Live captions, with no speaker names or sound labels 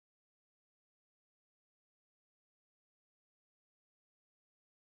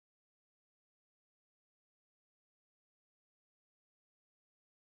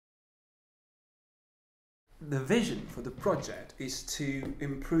the vision for the project is to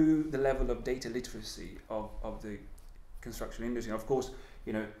improve the level of data literacy of the construction industry. And of course,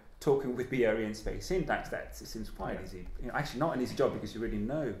 talking with BRE and Space Syntax, that seems quite easy. Actually not an easy job because you already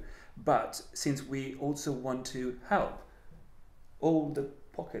know. But since we also want to help all the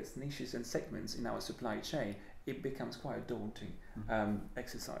pockets, niches and segments in our supply chain, it becomes quite a daunting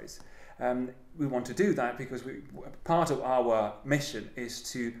exercise. We want to do that because part of our mission is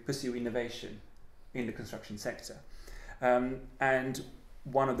to pursue innovation in the construction sector. And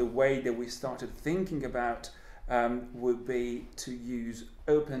one of the ways that we started thinking about would be to use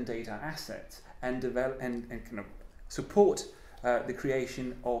open data assets and develop and kind of support the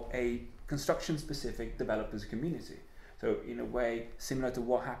creation of a construction-specific developers community. So in a way similar to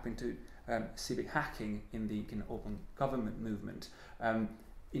what happened to civic hacking in the open government movement,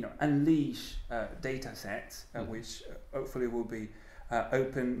 unleash data sets which hopefully will be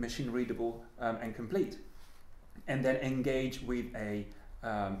open, machine readable and complete, and then engage with a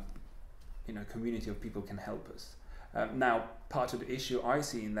community of people who can help us. Now, part of the issue I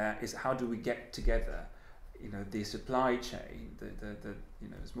see in that is how do we get together the supply chain, the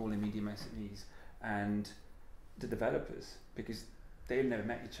small and medium SMEs and the developers, because they've never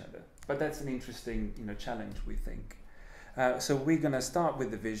met each other. But that's an interesting challenge, we think. So we're going to start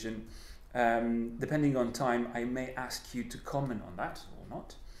with the vision. Depending on time, I may ask you to comment on that or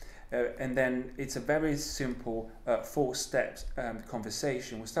not. And then it's a very simple 4-step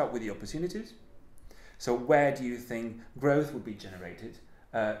conversation. We'll start with the opportunities. So where do you think growth will be generated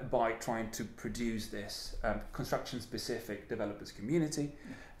by trying to produce this construction-specific developers community?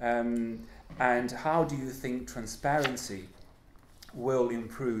 And how do you think transparency will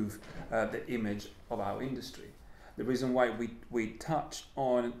improve the image of our industry? The reason why we touch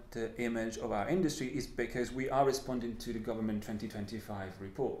on the image of our industry is because we are responding to the government 2025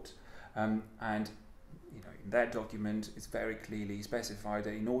 report. And in that document, it's very clearly specified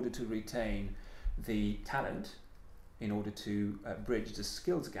that in order to retain the talent, in order to bridge the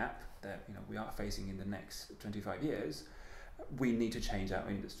skills gap that we are facing in the next 25 years, we need to change our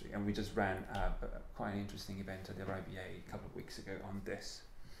industry. And we just ran quite an interesting event at the RIBA a couple of weeks ago on this.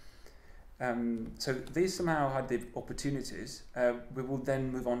 So these somehow had the opportunities. We will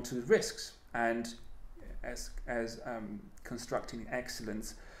then move on to the risks. And as constructing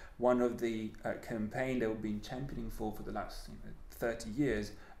excellence, one of the campaign that we've been championing for the last 30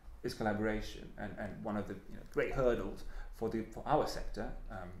 years is collaboration. And one of the great hurdles for our sector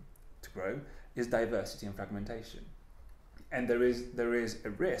to grow is diversity and fragmentation. And there is a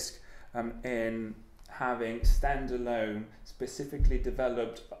risk in having standalone, specifically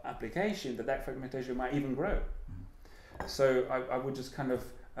developed application that fragmentation might even grow. So I would just kind of,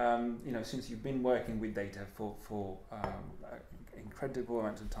 since you've been working with data for incredible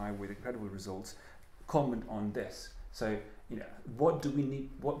amount of time with incredible results, comment on this. So what do we need?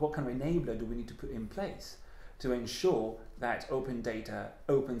 What kind of enabler do we need to put in place to ensure that open data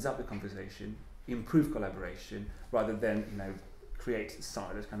opens up the conversation, improve collaboration, rather than create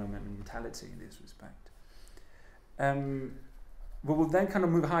silos kind of mentality in this respect. We will then kind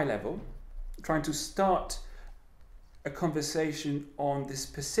of move high level, trying to start a conversation on the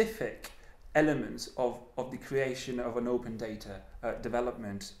specific elements of the creation of an open data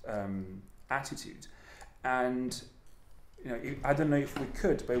development attitude. And I don't know if we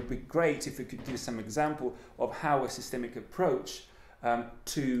could, but it would be great if we could give some example of how a systemic approach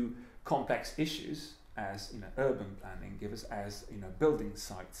to complex issues, as urban planning give us, as building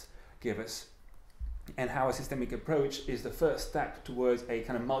sites give us, and how a systemic approach is the first step towards a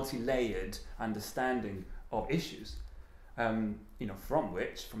kind of multi-layered understanding of issues, from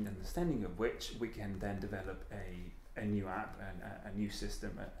the understanding of which we can then develop a new app and a new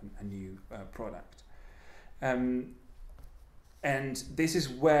system, a new product. And this is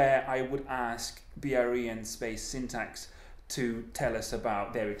where I would ask BRE and Space Syntax to tell us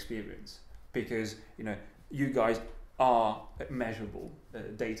about their experience, because you guys are measurable,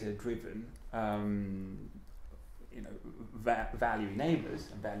 data-driven, value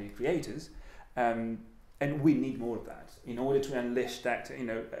enablers and value creators, and we need more of that in order to unleash that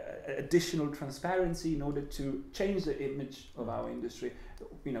additional transparency. In order to change the image of our industry,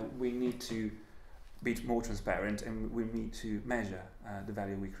 we need to be more transparent, and we need to measure the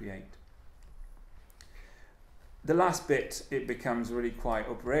value we create. The last bit, it becomes really quite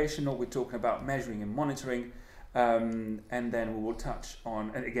operational. We're talking about measuring and monitoring, and then we will touch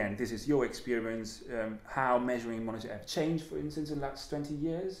on, and again, this is your experience, how measuring and monitoring have changed, for instance, in the last 20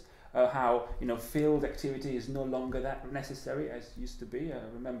 years, how field activity is no longer that necessary as used to be. I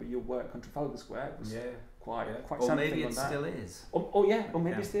remember your work on Trafalgar Square was quite or something maybe on it that. still is. Or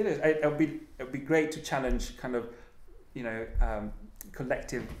maybe it still is. It'll be great to challenge kind of,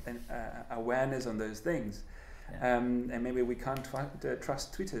 collective awareness on those things. Yeah. And maybe we can't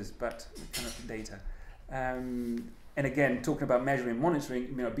trust Twitters, but kind of data. And again, talking about measuring and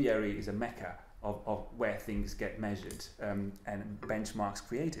monitoring, BRE is a mecca of where things get measured and benchmarks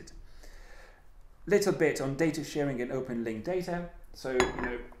created. Little bit on data sharing and open link data. So,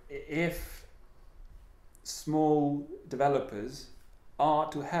 if small developers are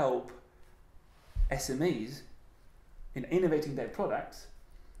to help SMEs in innovating their products,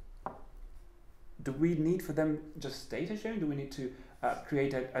 do we need for them just data sharing? Do we need to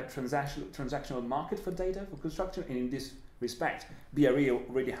create a transactional market for data for construction? And in this respect, BRE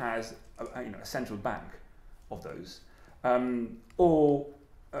already has a central bank of those. Or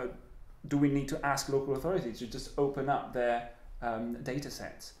do we need to ask local authorities to just open up their data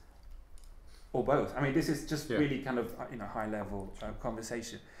sets? Or both? I mean, this is just really kind of high level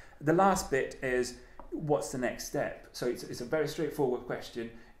conversation. The last bit is, what's the next step? So it's a very straightforward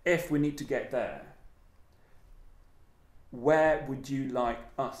question. If we need to get there, where would you like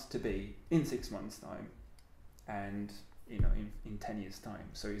us to be in 6 months' time, and in 10 years' time?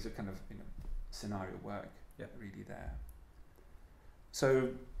 So it's a kind of scenario work really there. So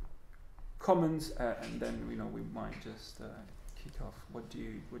comments, and then we might just kick off. What do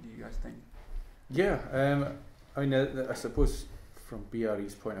you guys think? Yeah, I mean, I suppose from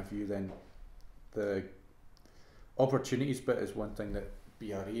BRE's point of view, then the opportunities bit is one thing that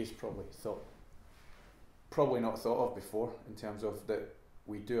BRE has probably not thought of before, in terms of that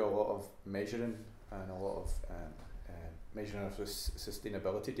we do a lot of measuring and a lot of measuring of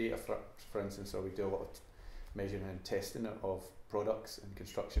sustainability data, for instance, or we do a lot of measuring and testing of products and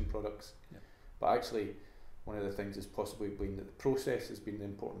construction products. But actually, one of the things has possibly been that the process has been the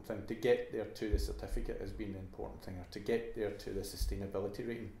important thing. To get there to the certificate has been the important thing, or to get there to the sustainability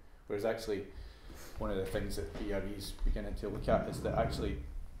rating. Whereas actually, one of the things that BRE is beginning to look at is that actually,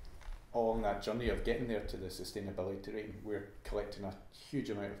 along that journey of getting there to the sustainability rating, we're collecting a huge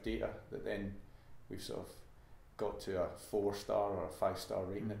amount of data that then we've sort of got to a 4-star or a 5-star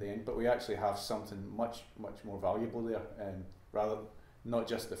rating at the end. But we actually have something much more valuable there, rather not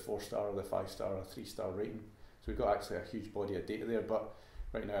just the 4-star or the 5-star or 3-star rating. So we've got actually a huge body of data there. But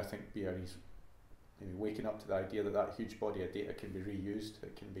right now, I think BRE's maybe waking up to the idea that that huge body of data can be reused.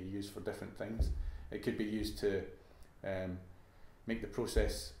 It can be used for different things. It could be used to make the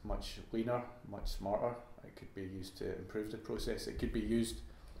process much leaner, much smarter. It could be used to improve the process. It could be used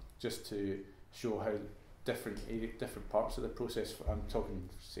just to show how different parts of the process, I'm talking,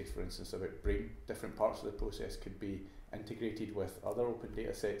 say for instance, about brain, different parts of the process could be integrated with other open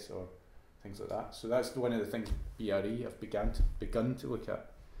data sets or things like that. So that's one of the things BRE have begun to look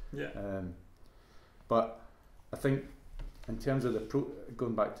at. But I think in terms of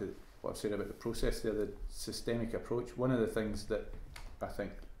going back to what I've said about the process there, the systemic approach, one of the things that I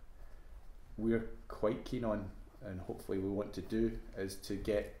think we're quite keen on, and hopefully we want to do, is to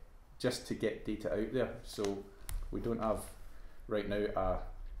get data out there. So we don't have right now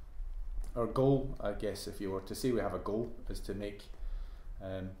our goal, I guess, if you were to say we have a goal, is to make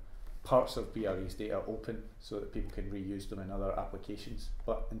parts of BRE's data open so that people can reuse them in other applications.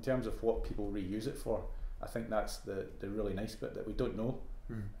 But in terms of what people reuse it for, I think that's the really nice bit that we don't know,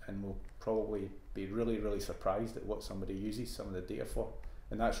 and we'll probably be really surprised at what somebody uses some of the data for,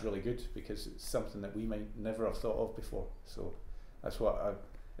 and that's really good because it's something that we might never have thought of before. So that's what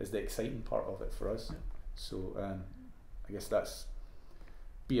is the exciting part of it for us. So I guess that's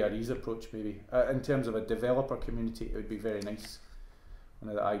BRE's approach maybe. In terms of a developer community, it would be very nice. One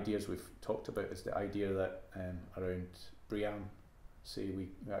of the ideas we've talked about is the idea that around BREEAM, say we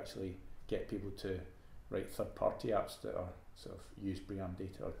actually get people to write third-party apps that are sort of use BREEAM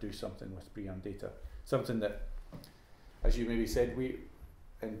data or do something with BREEAM data. Something that, as you maybe said,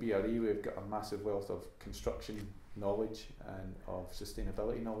 in BRE we've got a massive wealth of construction knowledge and of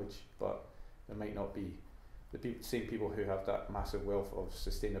sustainability knowledge, but there might not be the same people who have that massive wealth of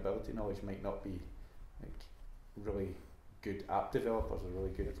sustainability knowledge might not be like really good app developers or really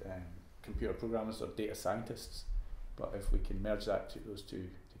good computer programmers or data scientists. But if we can merge those two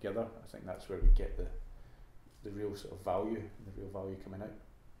together, I think that's where we get the real sort of value, the real value coming out.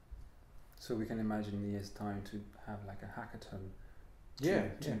 So we can imagine in a year's time to have like a hackathon,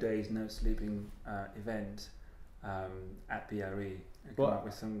 two days no sleeping event at BRE and come up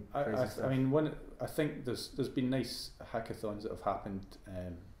with some crazy stuff. I mean, I think there's been nice hackathons that have happened,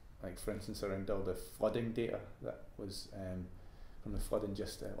 like for instance around all the flooding data that was from the flooding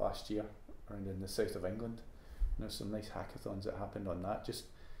just last year around in the south of England. And there's some nice hackathons that happened on that, just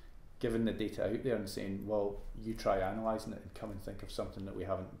giving the data out there and saying, well, you try analysing it and come and think of something that we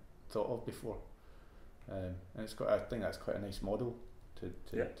haven't thought of before. And I think that's quite a nice model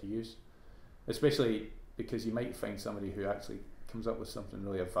to use, especially because you might find somebody who actually comes up with something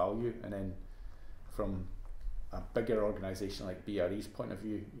really of value, and then from a bigger organisation like BRE's point of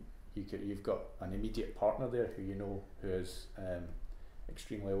view, you've got an immediate partner there who is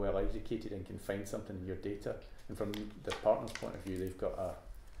extremely well educated and can find something in your data, and from the partner's point of view, they've got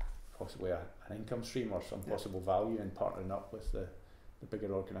possibly an income stream or some possible value in partnering up with the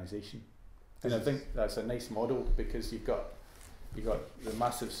bigger organisation. And I think that's a nice model, because you've got the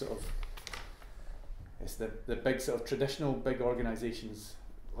massive sort of, it's the big sort of traditional big organisations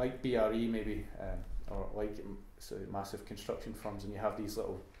like BRE maybe, or like sort of massive construction firms, and you have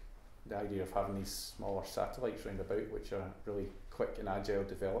the idea of having these smaller satellites round about, which are really quick and agile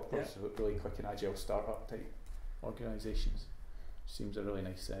developers, really quick and agile startup type organisations. Seems a really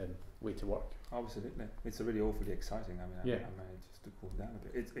nice way to work. Absolutely, it's a really awfully exciting. I mean, I managed just to cool down a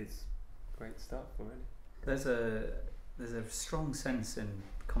bit. It's great stuff already. There's a strong sense in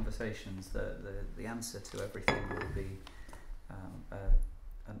conversations that the answer to everything will be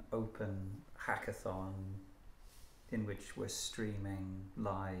an open hackathon in which we're streaming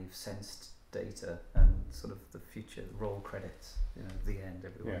live sensed data, and sort of the future roll credits, the end,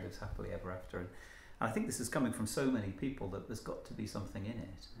 everyone lives happily ever after. And I think this is coming from so many people that there's got to be something in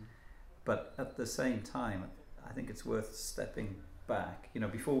it. But at the same time, I think it's worth stepping back,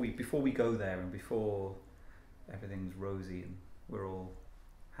 before we go there, and before everything's rosy and we're all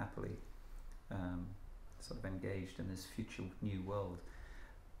happily sort of engaged in this future new world,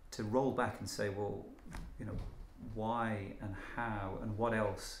 to roll back and say, well, why and how and what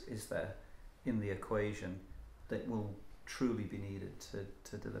else is there in the equation that will truly be needed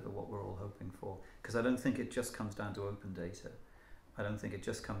to deliver what we're all hoping for? Because I don't think it just comes down to open data. I don't think it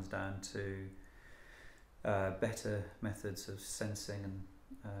just comes down to better methods of sensing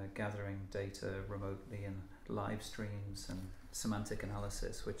and gathering data remotely, and live streams and semantic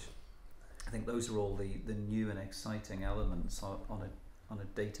analysis, which I think those are all the new and exciting elements on a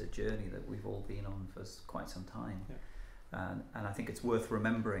data journey that we've all been on for quite some time. And I think it's worth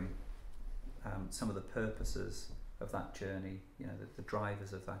remembering some of the purposes of that journey, the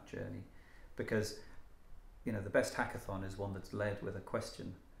drivers of that journey, because the best hackathon is one that's led with a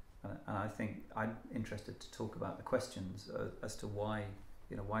question, and I think I'm interested to talk about the questions as to why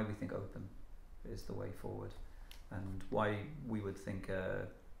we think open is the way forward, and why we would think a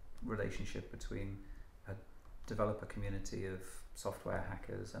relationship between a developer community of software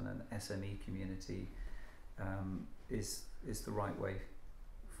hackers and an SME community is the right way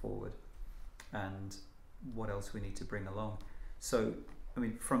forward, and what else we need to bring along. So, I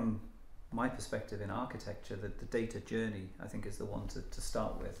mean, from my perspective in architecture, the data journey, I think, is the one to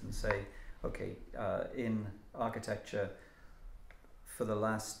start with, and say, okay, in architecture, for the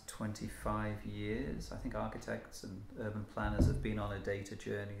last 25 years, I think architects and urban planners have been on a data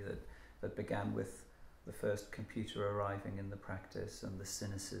journey that began with the first computer arriving in the practice, and the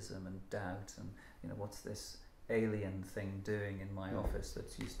cynicism and doubt, and what's this alien thing doing in my office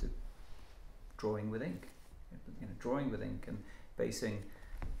that's used to drawing with ink, and basing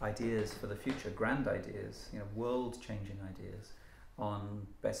ideas for the future, grand ideas, world-changing ideas, on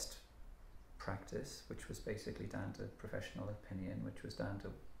best practice, which was basically down to professional opinion, which was down to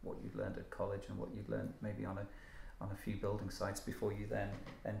what you'd learned at college and what you'd learned maybe on a few building sites before you then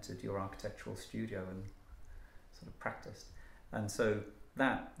entered your architectural studio and sort of practiced. And so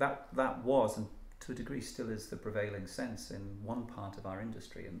that was, and to a degree still is, the prevailing sense in one part of our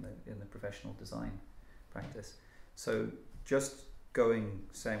industry, in the professional design practice. So just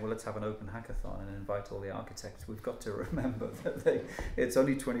saying, well, let's have an open hackathon and invite all the architects, we've got to remember that it's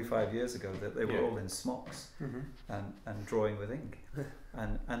only 25 years ago that they were all in smocks and drawing with ink.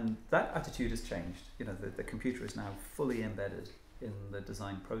 And that attitude has changed. The computer is now fully embedded in the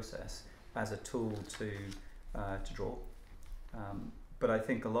design process as a tool to draw. But I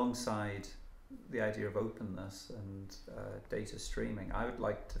think alongside the idea of openness and data streaming, I would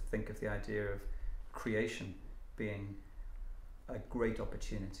like to think of the idea of creation being a great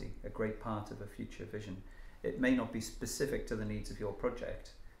opportunity, a great part of a future vision. It may not be specific to the needs of your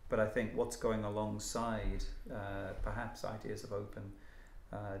project, but I think what's going alongside perhaps ideas of open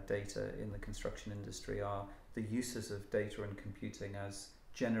data in the construction industry are the uses of data and computing as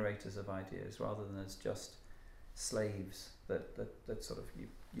generators of ideas, rather than as just slaves that sort of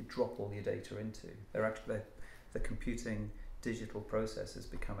you drop all your data into. The computing digital process is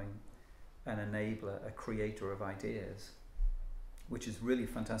becoming an enabler, a creator of ideas, which is really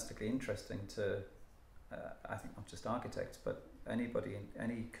fantastically interesting to, I think, not just architects, but anybody,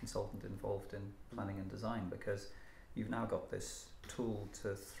 any consultant involved in planning and design, because you've now got this tool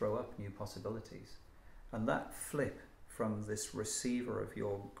to throw up new possibilities. And that flip from this receiver of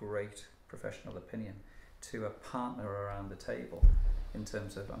your great professional opinion to a partner around the table in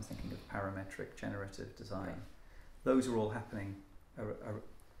terms of, I'm thinking of parametric generative design, those are all happening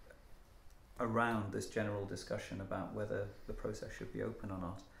around this general discussion about whether the process should be open or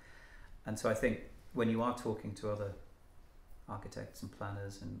not. And so I think when you are talking to other architects and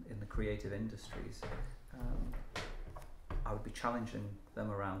planners in the creative industries, I would be challenging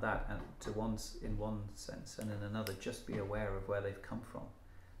them around that, and in one sense, and in another, just be aware of where they've come from,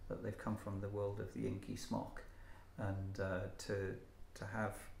 that they've come from the world of the inky smock, and to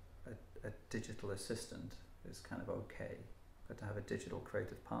have a digital assistant is kind of okay, but to have a digital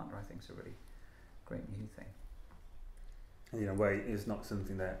creative partner, I think, is a really great new thing. And in a way, it's not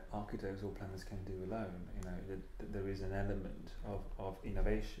something that architects or planners can do alone. You know, there is an element of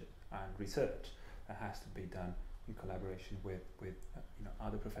innovation and research that has to be done in collaboration with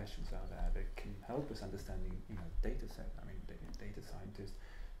other professions out there that can help us understanding data set. I mean, data scientists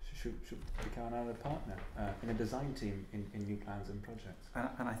should become another partner in a design team in new plans and projects.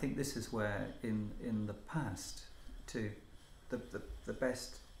 And I think this is where in the past, the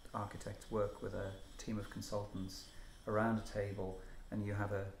best architects work with a team of consultants around a table, and you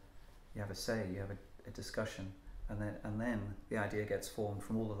have a say, you have a discussion, and then the idea gets formed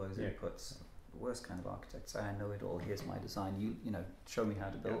from all of those inputs. The worst kind of architects say, I know it all, here's my design, you show me how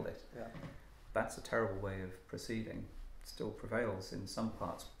to build it. Yeah. That's a terrible way of proceeding. Still prevails in some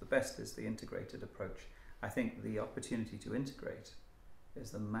parts. The best is the integrated approach. I think the opportunity to integrate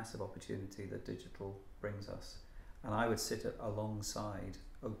is the massive opportunity that digital brings us, and I would sit alongside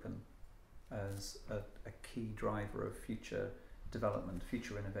open as a key driver of future development,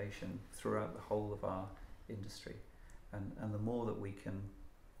 future innovation throughout the whole of our industry. And the more that we can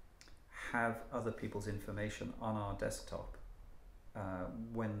have other people's information on our desktop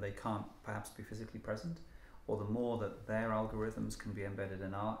when they can't perhaps be physically present, or the more that their algorithms can be embedded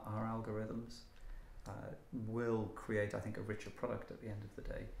in our algorithms, will create, I think, a richer product at the end of the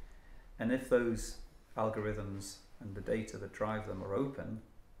day. And if those algorithms and the data that drive them are open,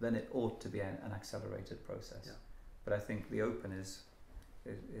 then it ought to be an accelerated process. Yeah. But I think the open is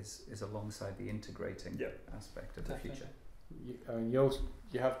alongside the integrating aspect of the future. You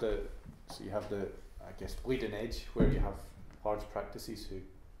have the I guess bleeding edge, where you have large practices who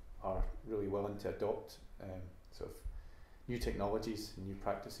are really willing to adopt sort of new technologies and new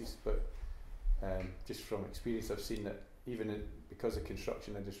practices. But just from experience, I've seen that even because the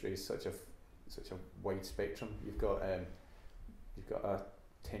construction industry is such a wide spectrum, you've got a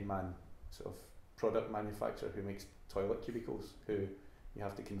 10-man sort of product manufacturer who makes toilet cubicles, who you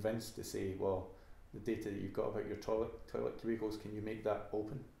have to convince to say, well, the data that you've got about your toilet cubicles, can you make that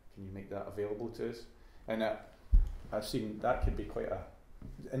open? Can you make that available to us? And I've seen that could be quite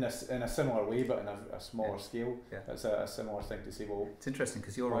in a similar way, but in a smaller scale. Yeah. That's a similar thing to say. Well, it's interesting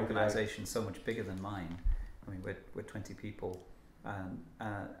because your organisation is so much bigger than mine. I mean, we're 20 people, and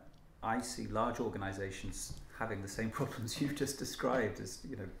I see large organisations having the same problems you've just described. As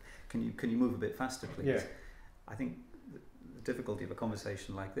can you move a bit faster, please? Yeah. I think the difficulty of a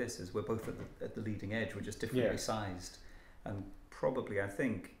conversation like this is we're both at the leading edge. We're just differently sized, and probably I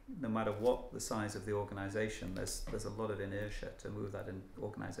think no matter what the size of the organisation, there's a lot of inertia to move that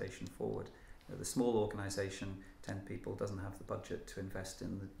organisation forward. The small organisation, 10 people, doesn't have the budget to invest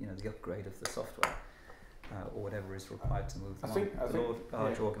in the upgrade of the software or whatever is required to move them on. A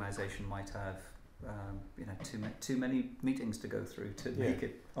large organisation might have too many meetings to go through to make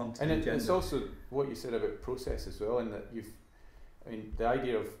it onto the agenda. And it's also what you said about process as well, and that the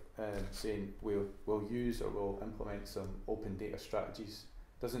idea of saying we'll use or we'll implement some open data strategies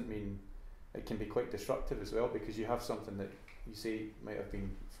doesn't mean it can be quite disruptive as well, because you have something that you say might have been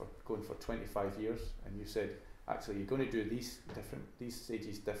going for 25 years, and you said actually you're going to do these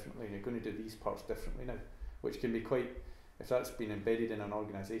stages differently, and you're going to do these parts differently now, which can be quite, if that's been embedded in an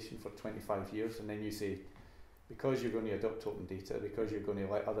organisation for 25 years, and then you say, because you're going to adopt open data, because you're going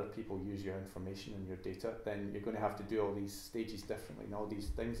to let other people use your information and your data, then you're going to have to do all these stages differently, and all these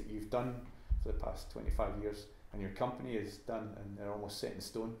things that you've done for the past 25 years and your company has done and they're almost set in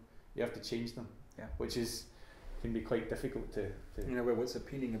stone, you have to change them, which can be quite difficult to what's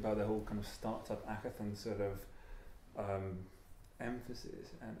appealing about the whole kind of startup hackathon sort of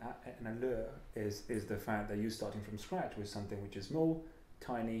emphasis and allure is the fact that you're starting from scratch with something which is small,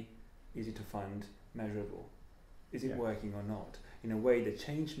 tiny, easy to fund, measurable. Is it working or not? In a way, the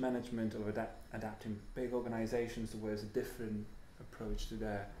change management of adapting big organizations towards a different approach to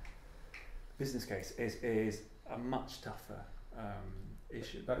their business case is a much tougher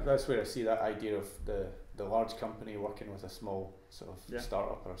issue. That's where I see that idea of the large company working with a small sort of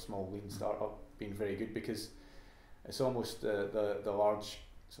startup or a small lean startup being very good, because it's almost the large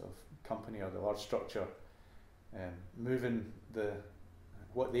sort of company or the large structure moving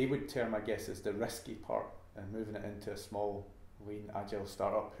what they would term, I guess, is the risky part, and moving it into a small, lean, agile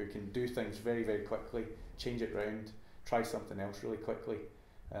startup who can do things very, very quickly, change it round, try something else really quickly,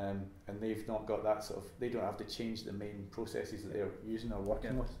 and they've not got that sort of, they don't have to change the main processes that they're using or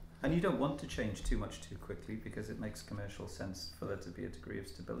working with. And you don't want to change too much too quickly, because it makes commercial sense for there to be a degree of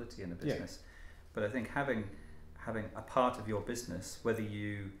stability in a business. But I think having a part of your business, whether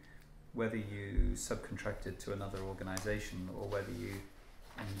you subcontract it to another organisation or whether you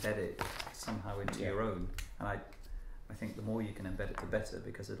embed it somehow into your own, and I think the more you can embed it, the better,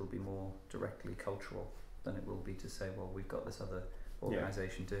 because it'll be more directly cultural than it will be to say, well, we've got this other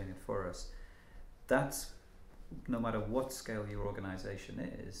organisation doing it for us. That's, no matter what scale your organisation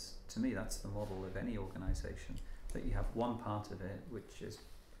is, to me that's the model of any organisation, that you have one part of it which is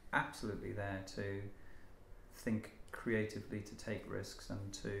absolutely there to think creatively, to take risks,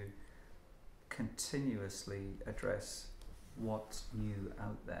 and to continuously address what's new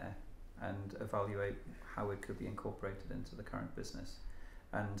out there and evaluate how it could be incorporated into the current business.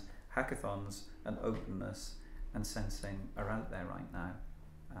 And hackathons and openness and sensing are out there right now.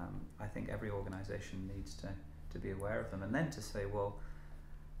 I think every organisation needs to be aware of them, and then to say, well,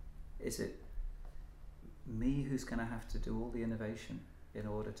 is it me who's going to have to do all the innovation in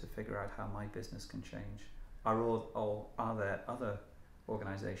order to figure out how my business can change? Or are there other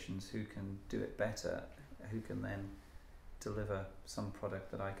organisations who can do it better, who can then deliver some product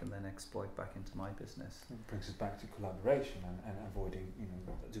that I can then exploit back into my business? It brings us back to collaboration and avoiding,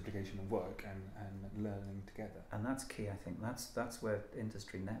 duplication of work and learning together. And that's key. I think that's where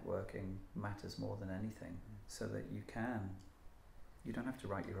industry networking matters more than anything, so that you don't have to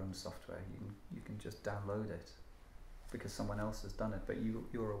write your own software. You can just download it because someone else has done it, but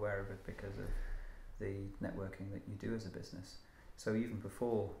you're aware of it because of the networking that you do as a business. So even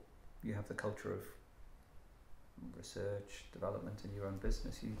before you have the culture of research, development in your own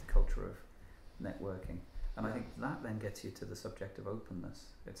business, you need the culture of networking. And I think that then gets you to the subject of openness.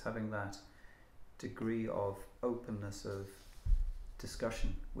 It's having that degree of openness of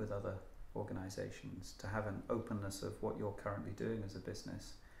discussion with other organisations, to have an openness of what you're currently doing as a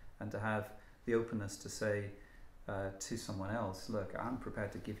business, and to have the openness to say to someone else, look, I'm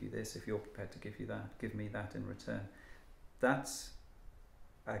prepared to give you this if you're prepared to give me that in return. That's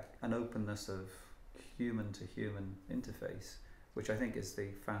an openness of human to human interface, which I think is the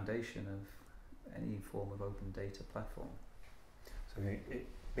foundation of any form of open data platform. So it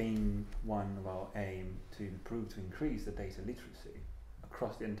being one of our aim to increase the data literacy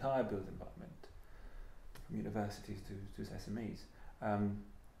across the entire built environment, from universities to SMEs.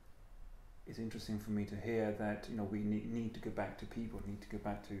 It's interesting for me to hear that we need to go back to people, need to go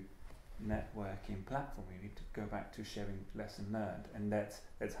back to networking platform. We need to go back to sharing lesson learned, and that's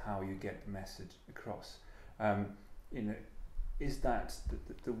how you get the message across. Is that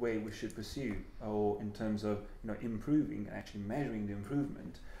the way we should pursue, or in terms of improving, actually measuring the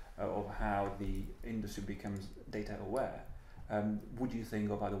improvement of how the industry becomes data aware? Would you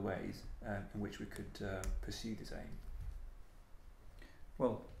think of other ways in which we could pursue this aim?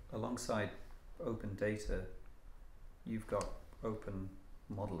 Well, alongside open data, you've got open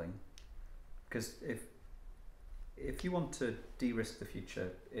modelling, because if you want to de-risk the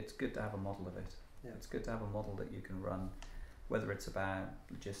future, it's good to have a model of it. Yeah. It's good to have a model that you can run, whether it's about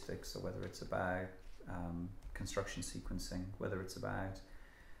logistics or whether it's about construction sequencing, whether it's about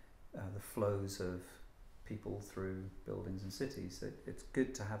the flows of people through buildings and cities. It's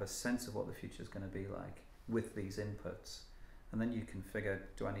good to have a sense of what the future is going to be like with these inputs, and then you can figure,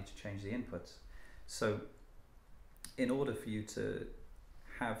 do I need to change the inputs? So in order for you to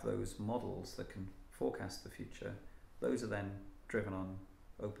have those models that can forecast the future, those are then driven on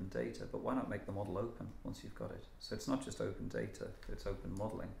open data. But why not make the model open once you've got it? So it's not just open data, it's open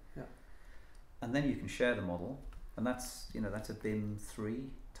modelling. Yeah. And then you can share the model, and that's a BIM 3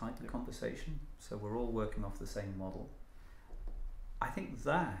 type of conversation. So we're all working off the same model. I think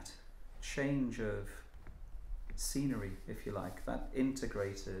that change of scenery, if you like, that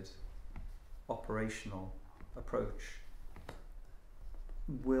integrated operational approach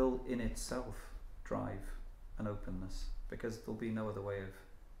will in itself drive an openness, because there'll be no other way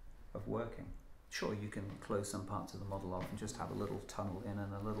of working. Sure, you can close some parts of the model off and just have a little tunnel in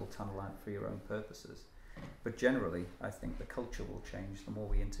and a little tunnel out for your own purposes. But generally, I think the culture will change the more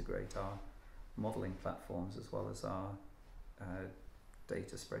we integrate our modelling platforms as well as our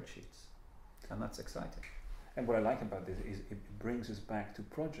data spreadsheets. And that's exciting. And what I like about this is it brings us back to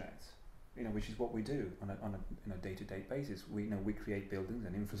projects, which is what we do on a day-to-day basis. We create buildings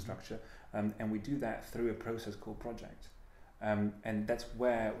and infrastructure, and we do that through a process called project. And that's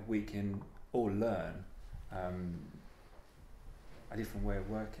where we can all learn a different way of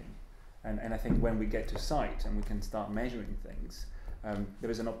working. And I think when we get to site and we can start measuring things,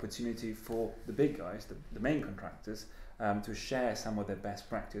 there is an opportunity for the big guys, the main contractors, to share some of their best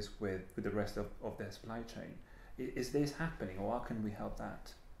practice with the rest of their supply chain. Is this happening, or how can we help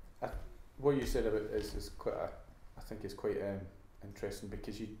that? What you said about is quite I think is quite interesting,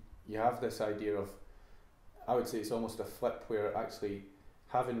 because you have this idea of, I would say it's almost a flip, where actually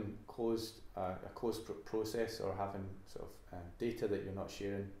having a closed process, or having sort of data that you're not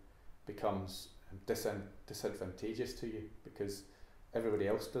sharing, becomes disadvantageous to you because everybody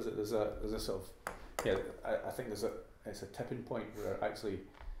else does it. There's a sort of I think it's a tipping point where actually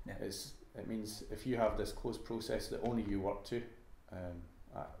it means if you have this closed process that only you work to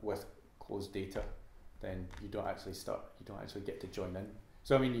with closed data, then you don't actually get to join in.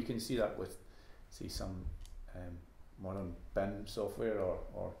 So I mean, you can see that with some modern BIM software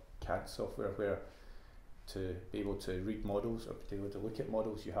or CAD software, where to be able to read models or to be able to look at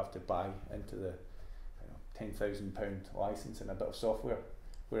models, you have to buy into the £10,000 license in a bit of software.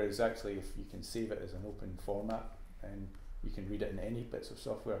 Whereas actually, if you can save it as an open format, and you can read it in any bits of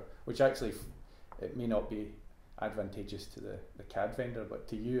software, which actually it may not be advantageous to the CAD vendor, but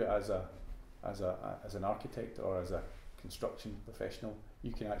to you as an architect or as a construction professional,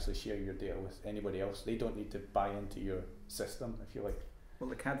 you can actually share your data with anybody else. They don't need to buy into your system, if you like. Well,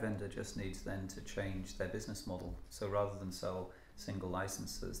 the CAD vendor just needs then to change their business model. So rather than sell single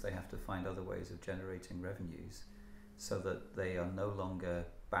licenses, they have to find other ways of generating revenues, so that they are no longer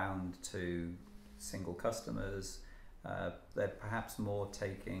bound to single customers. They're perhaps more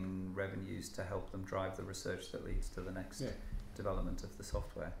taking revenues to help them drive the research that leads to the next development of the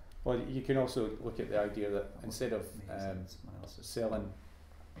software. Well, you can also look at the idea that instead of selling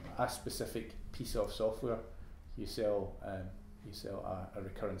a specific piece of software, you sell a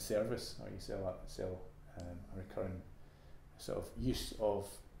recurring service, or you sell a recurring sort of use of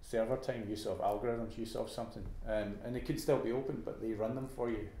server time, use of algorithms, use of something, and it could still be open, but they run them for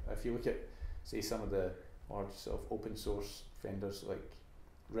you. If you look at, say, some of the more sort of open source vendors like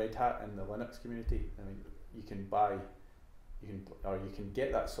Red Hat in the Linux community, I mean, you can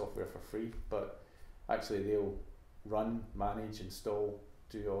get that software for free, but actually they'll run, manage, install,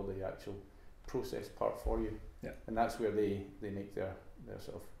 do all the actual process part for you. Yeah. And that's where they make their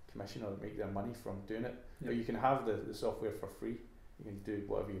sort of commission, or make their money from doing it. Yeah. But you can have the software for free. You can do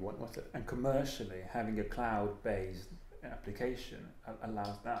whatever you want with it. And commercially, having a cloud-based application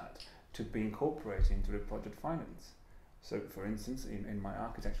allows that to be incorporated into the project finance. So, for instance, in my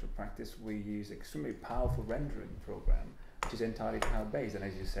architectural practice, we use extremely powerful rendering program, which is entirely cloud-based, and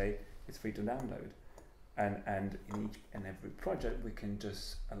as you say, it's free to download. And in each and every project, we can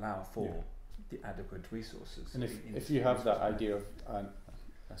just allow for the adequate resources. And if you have that idea of a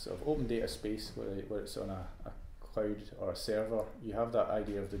sort of open data space where it's on a cloud or a server, you have that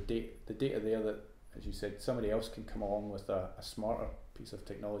idea of the data there that, as you said, somebody else can come along with a smarter piece of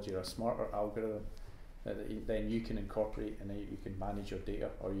technology or a smarter algorithm that then you can incorporate, and then you can manage your data,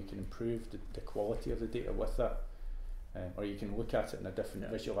 or you can improve the quality of the data with that, or you can look at it in a different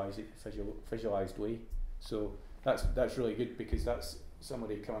visualized way. So that's really good, because that's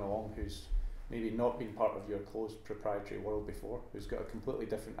somebody coming along who's maybe not been part of your closed proprietary world before, who's got a completely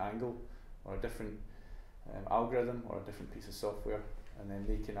different angle, or a different algorithm, or a different piece of software, and then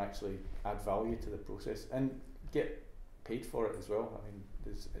they can actually add value to the process and get paid for it as well. I mean,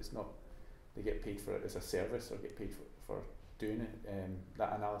 it's not they get paid for it as a service, or get paid for doing it,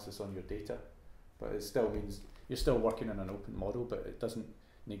 that analysis on your data, but it still means you're still working on an open model, but it doesn't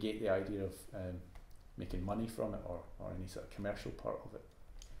negate the idea of making money from it, or any sort of commercial part of it.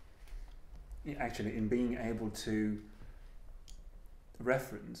 Actually, in being able to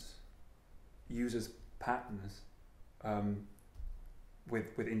reference users' patterns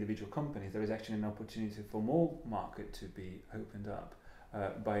with individual companies, there is actually an opportunity for more market to be opened up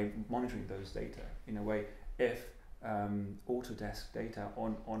by monitoring those data. In a way, if Autodesk data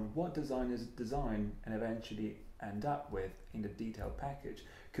on what designers design and eventually end up with in the detailed package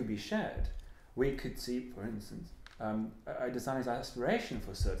could be shared, we could see, for instance, a designer's aspiration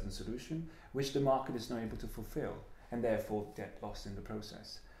for a certain solution which the market is not able to fulfill, and therefore get lost in the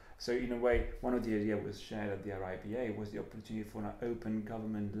process. So in a way, one of the ideas was shared at the RIBA was the opportunity for an open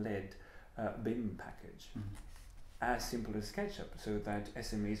government-led BIM package, as simple as SketchUp, so that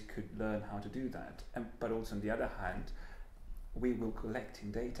SMEs could learn how to do that. But also on the other hand, we will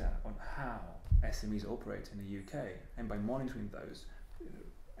collecting data on how SMEs operate in the UK, and by monitoring those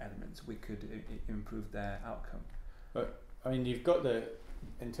elements, we could improve their outcome. But I mean, you've got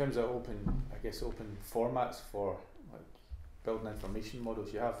in terms of open formats for like building information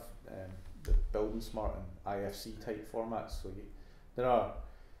models. You have the Building Smart and IFC type formats. So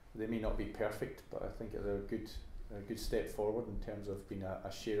they may not be perfect, but I think they're a good step forward in terms of being a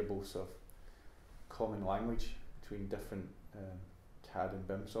shareable sort of common language between different CAD and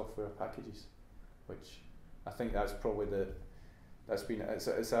BIM software packages, which I think that's probably that's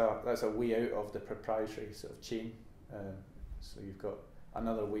a way out of the proprietary sort of chain. So you've got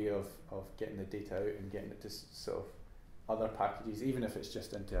another way of getting the data out and getting it to sort of other packages, even if it's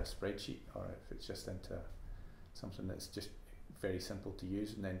just into a spreadsheet or if it's just into something that's just very simple to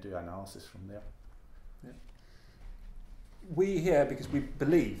use, and then do analysis from there. Yeah. We here because we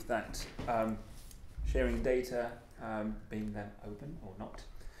believe that sharing data, being then open or not,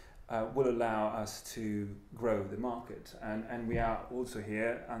 will allow us to grow the market, and we are also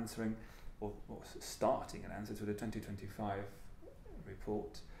here answering or starting an answer to the 2025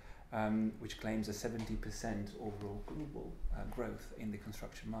 report, which claims a 70% overall global growth in the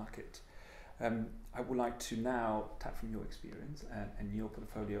construction market. I would like to now tap from your experience and your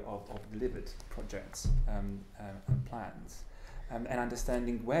portfolio of delivered projects and plans, and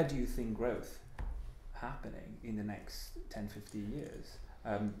understanding where do you think growth happening in the next 10-15 years,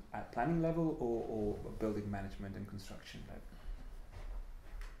 at planning level or building management and construction level?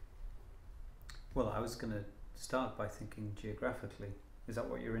 Well, I was going to start by thinking geographically. Is that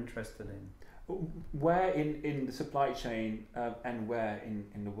what you're interested in? Where in the supply chain and where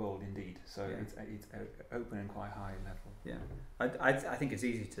in the world, indeed. So yeah. It's open and quite high level. Yeah, I think it's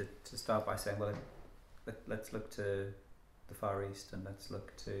easy to start by saying, well, let's look to the Far East and let's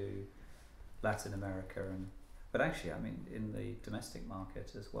look to Latin America, but actually, I mean, in the domestic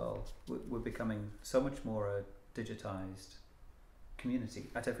market as well, we're becoming so much more a digitized community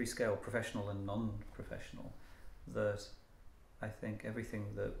at every scale, professional and non-professional, that I think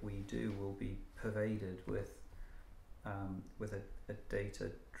everything that we do will be pervaded with a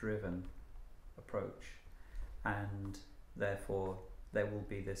data-driven approach, and therefore there will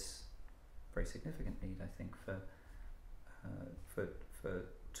be this very significant need, I think, for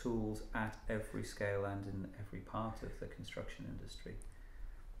tools at every scale and in every part of the construction industry.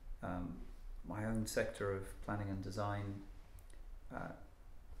 My own sector of planning and design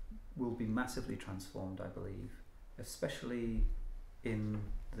will be massively transformed, I believe, especially in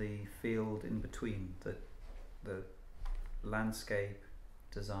the field in between the landscape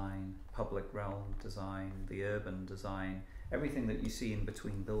design, public realm design, the urban design, everything that you see in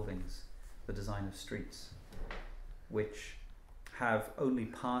between buildings, the design of streets, which have only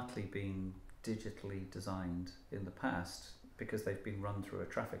partly been digitally designed in the past because they've been run through a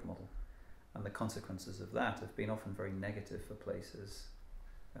traffic model, and the consequences of that have been often very negative for places,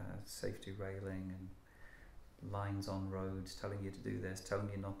 safety railing and lines on roads telling you to do this, telling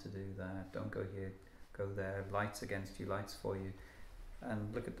you not to do that, don't go here, go there, lights against you, lights for you,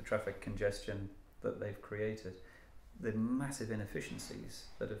 and look at the traffic congestion that they've created. The massive inefficiencies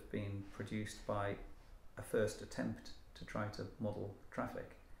that have been produced by a first attempt to try to model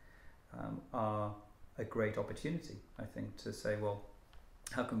traffic are a great opportunity, I think, to say, well,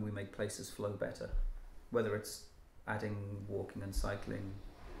 how can we make places flow better? Whether it's adding walking and cycling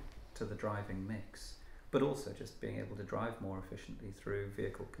to the driving mix, but also just being able to drive more efficiently through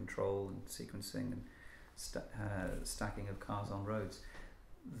vehicle control and sequencing and stacking of cars on roads.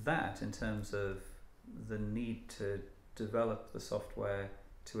 That, in terms of the need to develop the software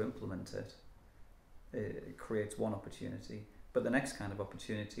to implement it, it creates one opportunity. But the next kind of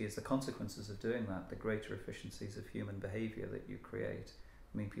opportunity is the consequences of doing that, the greater efficiencies of human behaviour that you create.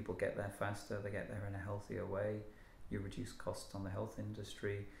 I mean, people get there faster, they get there in a healthier way, you reduce costs on the health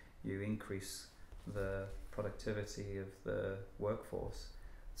industry, you increase the productivity of the workforce.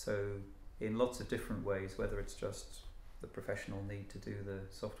 So in lots of different ways, whether it's just the professional need to do the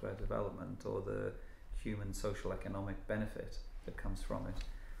software development or the human social economic benefit that comes from it,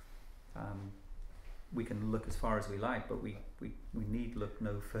 we can look as far as we like, but we need look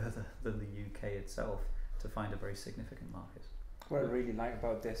no further than the UK itself to find a very significant market. What I really like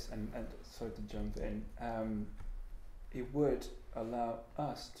about this, and sorry to jump in, it would allow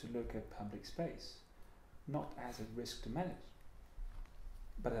us to look at public space not as a risk to manage,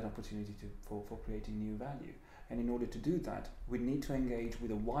 but an opportunity for creating new value. And in order to do that, we need to engage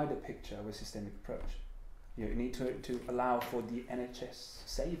with a wider picture of a systemic approach. You need to allow for the NHS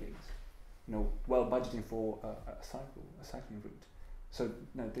savings, while budgeting for a cycling route. So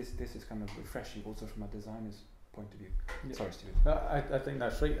this is kind of refreshing also from a designer's point of view. Yeah. Sorry, Stephen. No, I think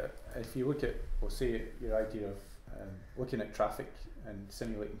that's right. If you look at, we'll say, your idea of looking at traffic and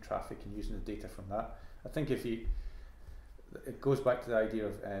simulating traffic and using the data from that, I think it goes back to the idea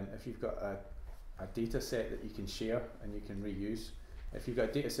of if you've got a data set that you can share and you can reuse. If you've got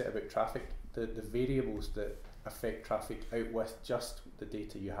a data set about traffic, the variables that affect traffic out with just the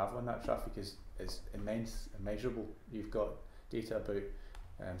data you have on that traffic is immense, immeasurable. You've got data about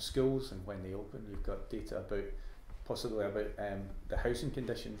schools and when they open. You've got data about possibly about the housing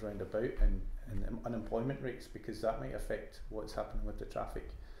conditions round about and unemployment rates, because that might affect what's happening with the traffic.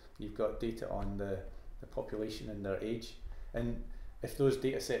 You've got data on the population and their age, and if those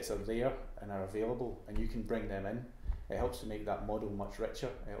data sets are there and are available and you can bring them in, it helps to make that model much richer,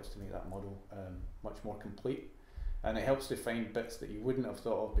 it helps to make that model much more complete, and it helps to find bits that you wouldn't have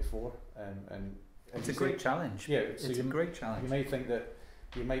thought of before. And it's a great challenge. Yeah, it's a great challenge. You might think that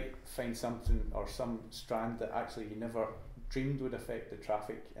you might find something or some strand that actually you never dreamed would affect the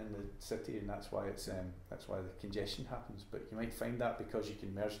traffic in the city, and that's why the congestion happens. But you might find that because you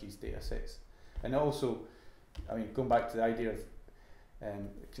can merge these data sets. And also, I mean, going back to the idea of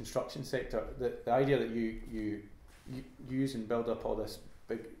the construction sector, the idea that you use and build up all this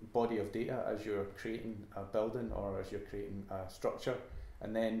big body of data as you're creating a building or as you're creating a structure,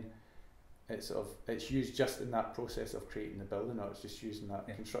 and then it's used just in that process of creating the building, or it's just used in that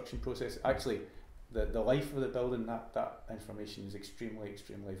construction process. Actually, the life of the building, that information is extremely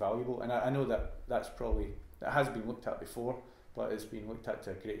valuable, and I know that has been looked at before, but it's been looked at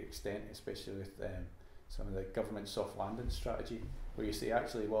to a great extent, especially with some of the government soft landing strategy, where you say,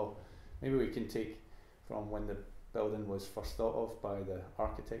 actually, well, maybe we can take from when the building was first thought of by the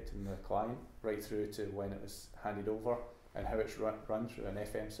architect and the client right through to when it was handed over and how it's run through an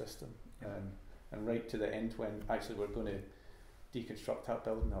FM system, and right to the end when actually we're going to deconstruct that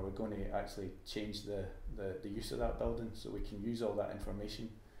building, or we're going to actually change the use of that building, so we can use all that information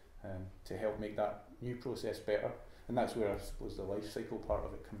to help make that new process better. And that's where I suppose the life cycle part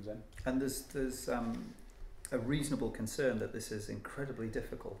of it comes in. And there's a reasonable concern that this is incredibly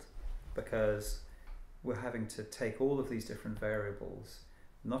difficult, because we're having to take all of these different variables,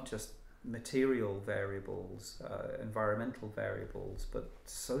 not just material variables, environmental variables, but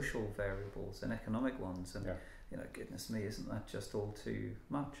social variables and economic ones. And goodness me, isn't that just all too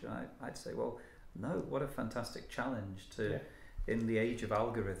much? I'd say, well, no, what a fantastic challenge to, in the age of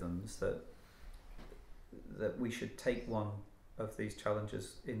algorithms, that we should take one of these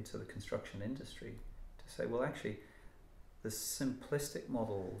challenges into the construction industry to say, well, actually, the simplistic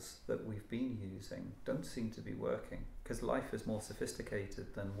models that we've been using don't seem to be working, because life is more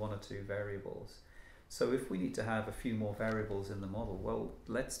sophisticated than one or two variables. So if we need to have a few more variables in the model, well,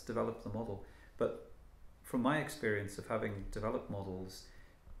 let's develop the model. But from my experience of having developed models,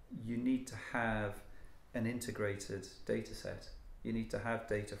 you need to have an integrated data set. You need to have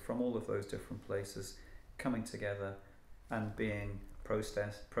data from all of those different places coming together and being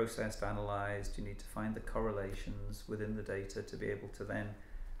processed, analysed. You need to find the correlations within the data to be able to then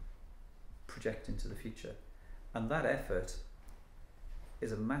project into the future. And that effort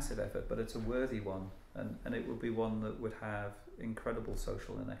is a massive effort, but it's a worthy one, and it would be one that would have incredible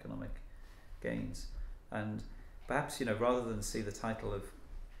social and economic gains. And perhaps, rather than see the title of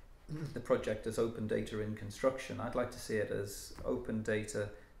the project as Open Data in Construction, I'd like to see it as Open Data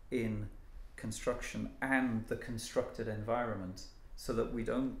in Construction and the constructed environment, so that we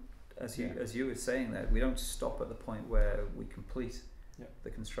don't, as you were saying there, we don't stop at the point where we complete the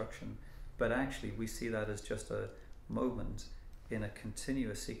construction, but actually we see that as just a moment in a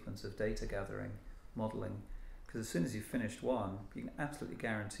continuous sequence of data gathering, modelling, because as soon as you've finished one, you can absolutely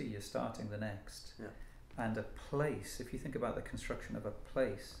guarantee you're starting the next. And a place, if you think about the construction of a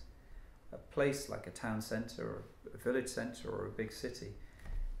place like a town centre or a village centre or a big city,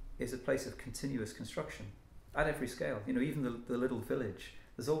 is a place of continuous construction at every scale. Even the little village,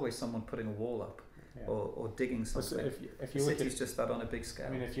 there's always someone putting a wall up or digging something. So if you the look city's at, just that on a big scale.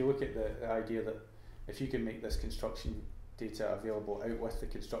 I mean, if you look at the idea that if you can make this construction data available out with the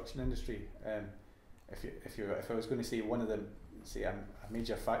construction industry, if I was going to say one of them, say a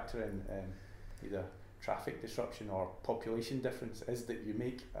major factor in either traffic disruption or population difference is that you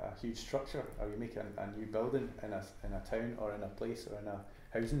make a huge structure, or you make a new building in a town or in a place or in a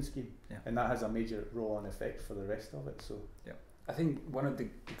housing scheme, and that has a major roll-on effect for the rest of it. So I think one of the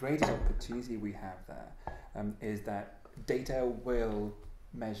greatest opportunity we have there is that data will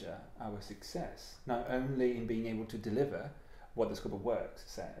measure our success, not only in being able to deliver what the scope of work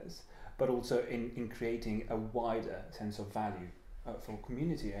says, but also in creating a wider sense of value for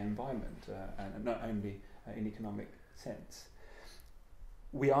community and environment, and not only in economic sense.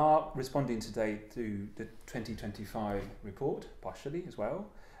 we are responding today to the 2025 report, partially as well.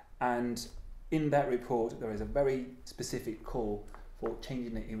 And in that report, there is a very specific call for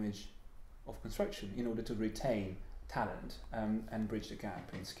changing the image of construction in order to retain talent and bridge the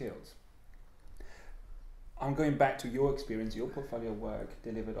gap in skills. I'm going back to your experience, your portfolio work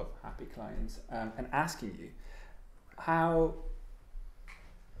delivered of happy clients, and asking you how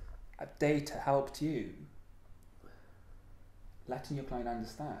data helped you letting your client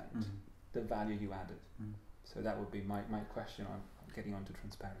understand the value you added. So that would be my question on getting onto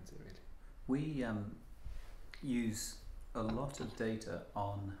transparency, really. We use a lot of data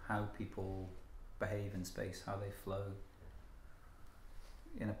on how people behave in space, how they flow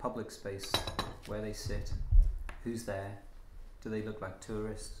in a public space, where they sit, who's there, do they look like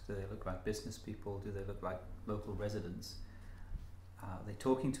tourists, do they look like business people, do they look like local residents, are they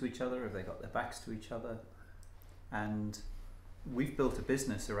talking to each other, have they got their backs to each other? And we've built a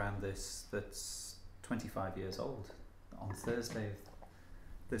business around this that's 25 years old, on Thursday of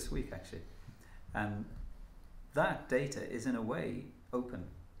this week actually, and that data is in a way open.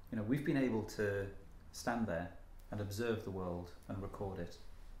 You know, we've been able to stand there and observe the world and record it,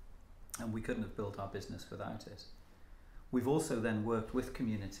 and we couldn't have built our business without it. We've also then worked with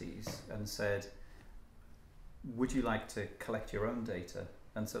communities and said, would you like to collect your own data?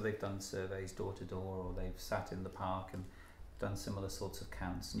 And so they've done surveys door to door, or they've sat in the park and done similar sorts of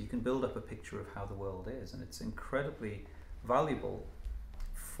counts, and you can build up a picture of how the world is, and it's incredibly valuable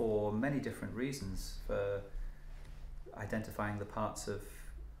for many different reasons, for identifying the parts of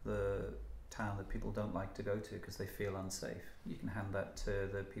the town that people don't like to go to because they feel unsafe. You can hand that to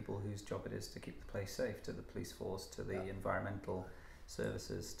the people whose job it is to keep the place safe, to the police force, to the environmental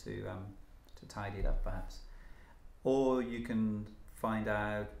services, to tidy it up perhaps. Or you can find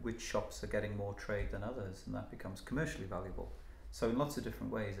out which shops are getting more trade than others, and that becomes commercially valuable. So in lots of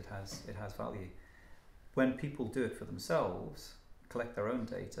different ways it has value. When people do it for themselves, collect their own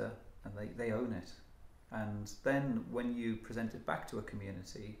data, and they own it. And then when you present it back to a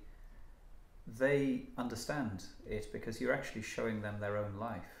community, they understand it because you're actually showing them their own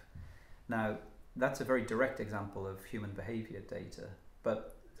life. Now, that's a very direct example of human behavior data,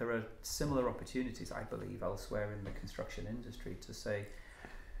 but there are similar opportunities, I believe, elsewhere in the construction industry to say,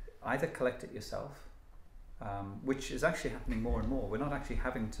 either collect it yourself, which is actually happening more and more. We're not actually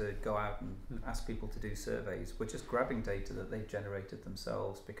having to go out and ask people to do surveys. We're just grabbing data that they've generated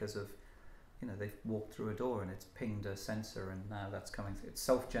themselves because of, you know, they've walked through a door and it's pinged a sensor, and now that's coming through. It's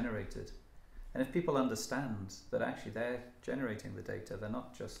self-generated. And if people understand that actually they're generating the data, they're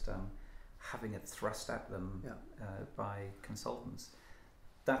not just having it thrust at them by consultants,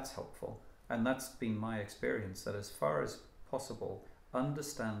 that's helpful. And that's been my experience, that as far as possible,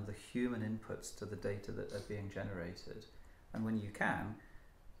 understand the human inputs to the data that are being generated. And when you can,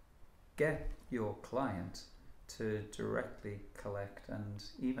 get your client to directly collect and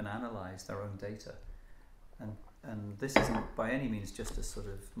even analyze their own data. And this isn't by any means just a sort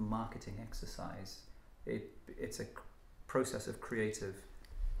of marketing exercise. It's a process of creative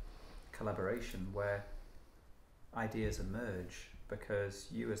collaboration where ideas emerge because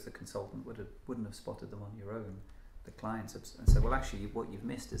you as the consultant wouldn't have spotted them on your own. The clients have and said, well, actually what you've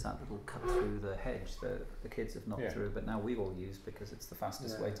missed is that little cut through the hedge that the kids have knocked through, but now we all use because it's the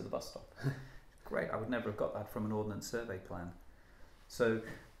fastest way to the bus stop. Great, I would never have got that from an ordnance survey plan. So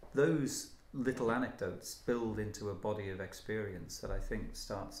those little anecdotes build into a body of experience that I think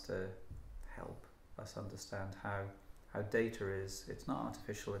starts to help us understand how data is, it's not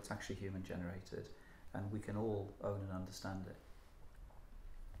artificial, it's actually human generated, and we can all own and understand it.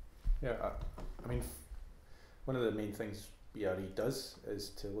 Yeah, I mean, one of the main things BRE does is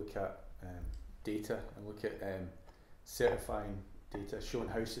to look at data and look at certifying data, showing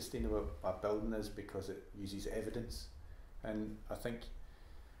how sustainable a building is because it uses evidence. And I think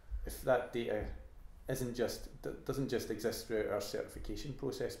if that data doesn't just exist throughout our certification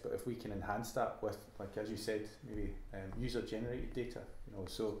process, but if we can enhance that with, like as you said, maybe user generated data, you know,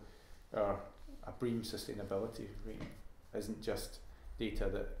 so our BREEAM sustainability rating isn't just data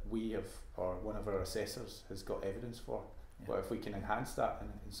that we have or one of our assessors has got evidence for, but if we can enhance that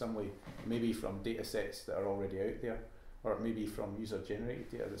in some way, maybe from data sets that are already out there, or maybe from user generated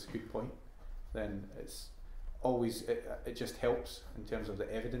data, that's a good point, then it's always, it just helps in terms of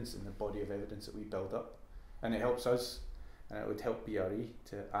the evidence and the body of evidence that we build up, and it helps us, and it would help BRE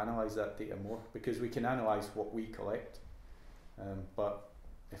to analyse that data more, because we can analyse what we collect, but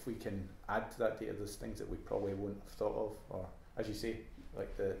if we can add to that data there's things that we probably wouldn't have thought of, or as you say,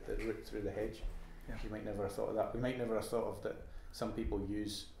 like the route through the hedge, you might never have thought of that. We might never have thought of that some people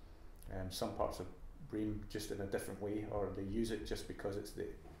use some parts of BREEAM just in a different way, or they use it just because it's the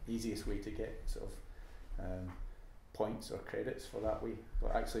easiest way to get sort of points or credits for that way.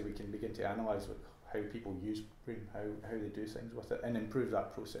 But actually we can begin to analyse how people use BREEAM, how they do things with it, and improve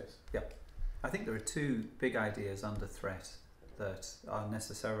that process. Yep. I think there are two big ideas under threat that are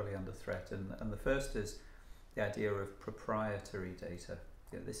necessarily under threat, and the first is the idea of proprietary data.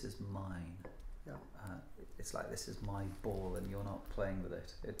 You know, this is mine. Yeah. It's like, this is my ball and you're not playing with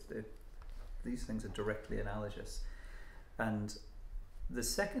it. These things are directly analogous. And the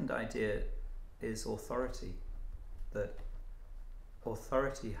second idea is authority, that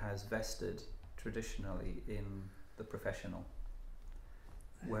authority has vested traditionally in the professional,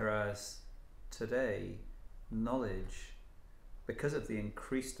 whereas today knowledge, because of the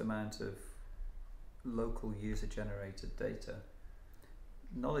increased amount of local user generated data,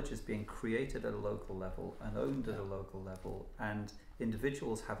 knowledge is being created at a local level and owned at a local level, and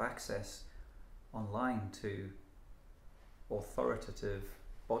individuals have access online to authoritative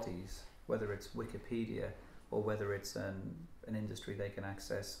bodies, whether it's Wikipedia or whether it's an industry they can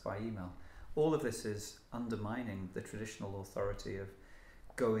access by email. All of this is undermining the traditional authority of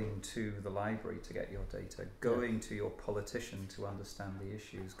going to the library to get your data, going to your politician to understand the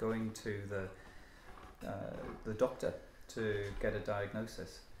issues, going to the doctor to get a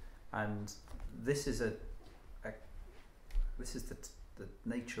diagnosis. And this is this is the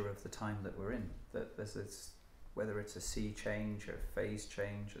nature of the time that we're in, that there's this, whether it's a sea change, a phase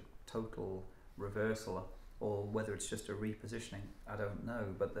change, a total reversal, or whether it's just a repositioning, I don't know,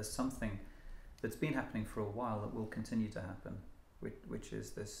 but there's something that's been happening for a while that will continue to happen, which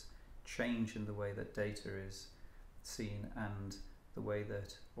is this change in the way that data is seen and the way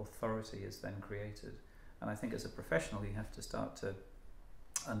that authority is then created. And I think as a professional you have to start to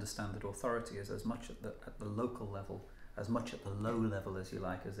understand that authority is as much at the local level, as much at the low level, as you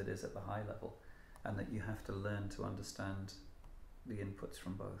like, as it is at the high level, and that you have to learn to understand the inputs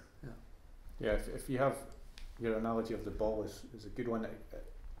from both. Yeah, if you have your analogy of the ball is a good one. It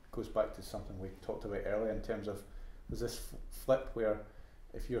goes back to something we talked about earlier in terms of there's this flip where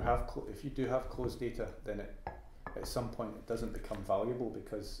if you do have closed data, then at some point it doesn't become valuable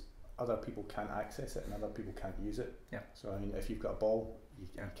because other people can't access it and other people can't use it. Yeah. So I mean, if you've got a ball, you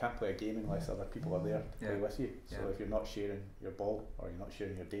can't play a game unless other people are there to play with you. So if you're not sharing your ball or you're not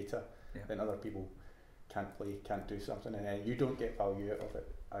sharing your data, then other people can't play, can't do something, and then you don't get value out of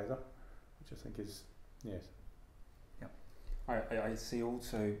it either, which I think is I see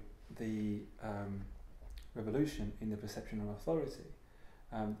also the revolution in the perception of authority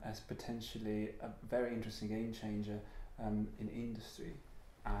as potentially a very interesting game changer in industry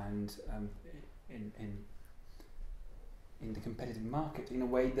and in the competitive market, in a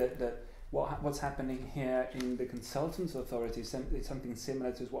way that what's happening here in the consultants' authority is something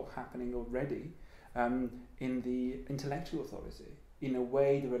similar to what's happening already in the intellectual authority. In a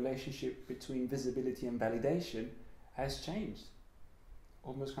way, the relationship between visibility and validation has changed,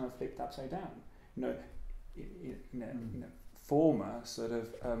 almost kind of flipped upside down. In a former sort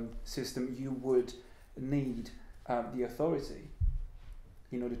of system, you would need the authority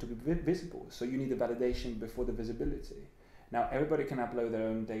in order to be visible. So you need the validation before the visibility. Now everybody can upload their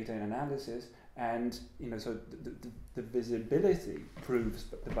own data and analysis, and so the visibility proves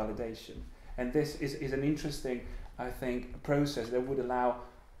the validation. And this is an interesting, I think, process that would allow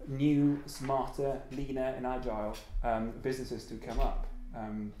new, smarter, leaner, and agile businesses to come up.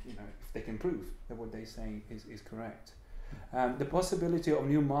 If they can prove that what they're saying is correct. The possibility of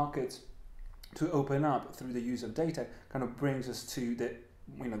new markets to open up through the use of data kind of brings us to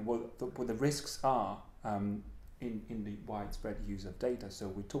what the risks are in the widespread use of data. So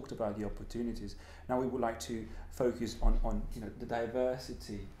we talked about the opportunities. Now we would like to focus on the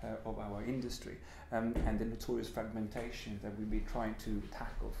diversity of our industry and the notorious fragmentation that we've been trying to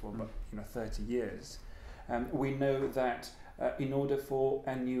tackle for about 30 years. We know that in order for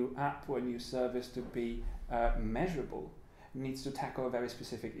a new app or a new service to be measurable, it needs to tackle a very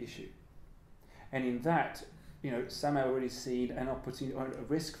specific issue. And in that, some have already seen an opportunity or a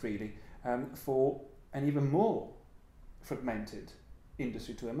risk really for an even more fragmented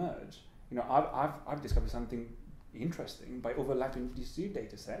industry to emerge. I've discovered something interesting by overlapping these two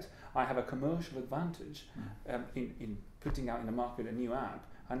data sets. I have a commercial advantage in putting out in the market a new app.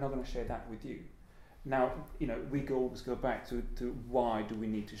 I'm not going to share that with you. Now, we always go back to why do we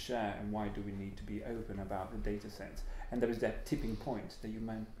need to share and why do we need to be open about the data sets. And there is that tipping point that you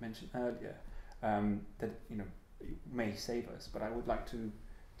mentioned earlier that may save us. But I would like to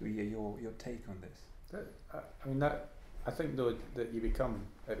hear your take on this. I think though that it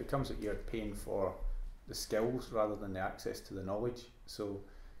becomes that you're paying for the skills rather than the access to the knowledge. So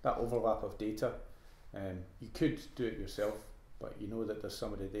that overlap of data You could do it yourself, but you know that there's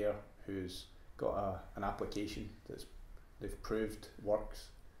somebody there who's got an application they've proved works,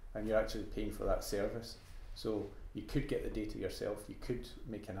 and you're actually paying for that service. So you could get the data yourself, you could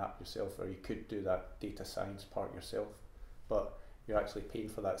make an app yourself, or you could do that data science part yourself, but you're actually paying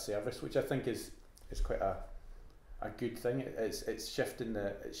for that service, which I think is quite a good thing. It's shifting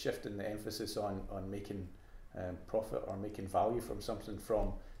the emphasis on making profit or making value from something,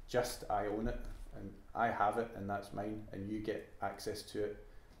 from just I own it and I have it and that's mine and you get access to it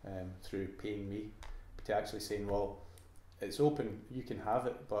through paying me, to actually saying, well, it's open, you can have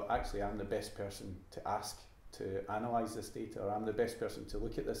it, but actually I'm the best person to ask to analyse this data, or I'm the best person to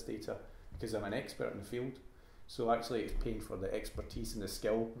look at this data because I'm an expert in the field. So actually it's paying for the expertise and the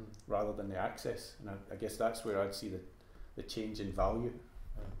skill rather than the access, and I guess that's where I'd see the change in value.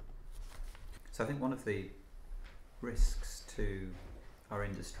 So I think one of the risks to our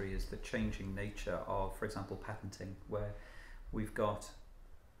industry is the changing nature of, for example, patenting, where we've got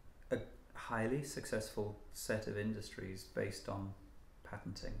a highly successful set of industries based on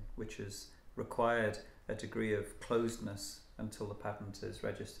patenting, which has required a degree of closedness until the patent is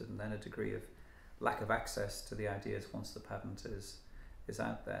registered, and then a degree of lack of access to the ideas once the patent is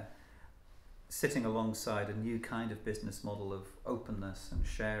out there, sitting alongside a new kind of business model of openness and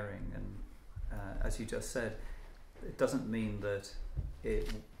sharing. And as you just said, it doesn't mean that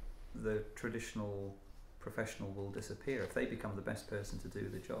the traditional professional will disappear. If they become the best person to do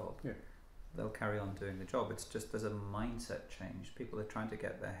the job, they'll carry on doing the job. It's just there's a mindset change. People are trying to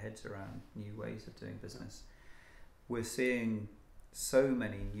get their heads around new ways of doing business. We're seeing so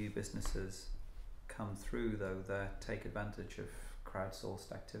many new businesses come through, though, that take advantage of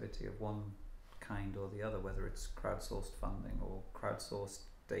crowdsourced activity of one kind or the other, whether it's crowdsourced funding or crowdsourced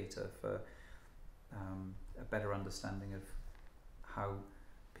data for a better understanding of how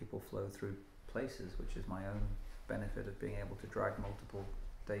people flow through places, which is my own benefit of being able to drag multiple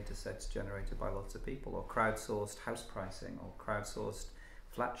data sets generated by lots of people, or crowdsourced house pricing or crowdsourced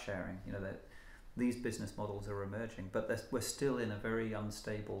flat sharing. You know, that these business models are emerging, but we're still in a very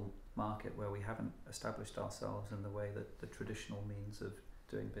unstable market where we haven't established ourselves in the way that the traditional means of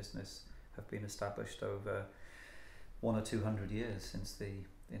doing business have been established over 100 or 200 years since the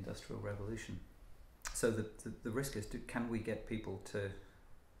Industrial Revolution. So the risk is, can we get people to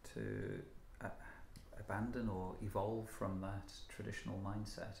abandon or evolve from that traditional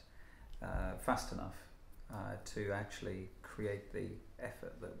mindset fast enough to actually create the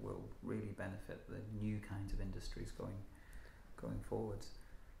effort that will really benefit the new kinds of industries going forwards.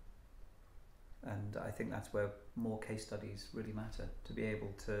 And I think that's where more case studies really matter, to be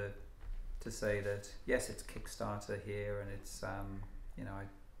able to say that yes, it's Kickstarter here, and it's I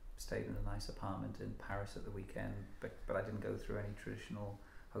stayed in a nice apartment in Paris at the weekend, but I didn't go through any traditional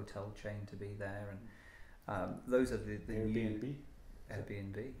hotel chain to be there, and those are the Airbnb. new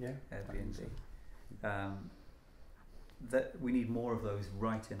Airbnb. Yeah, Airbnb. That we need more of those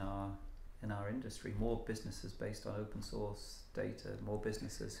right in our industry. More businesses based on open source data. More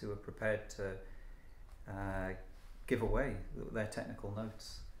businesses who are prepared to give away their technical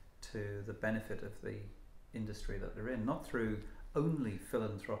notes to the benefit of the industry that they're in, not through only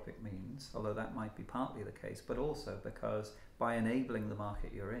philanthropic means, although that might be partly the case, but also because by enabling the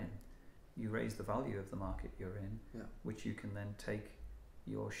market you're in, you raise the value of the market you're in, which you can then take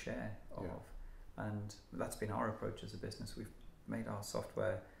your share of. And that's been our approach as a business. We've made our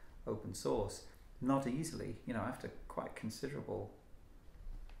software open source, not easily, after quite considerable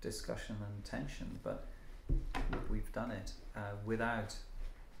discussion and tension, but we've done it without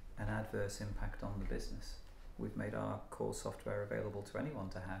an adverse impact on the business. We've made our core software available to anyone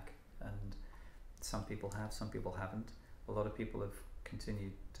to hack, and some people have, some people haven't. A lot of people have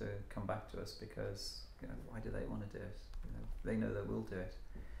continued to come back to us because why do they want to do it? They know that we'll do it.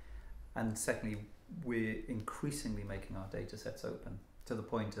 And secondly, we're increasingly making our data sets open, to the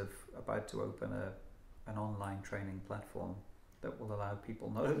point of about to open an online training platform that will allow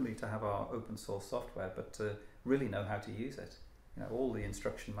people not only to have our open source software, but to really know how to use it. All the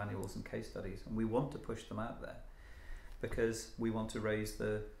instruction manuals and case studies, and we want to push them out there because we want to raise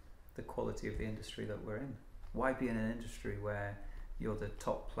the quality of the industry that we're in. Why be in an industry where you're the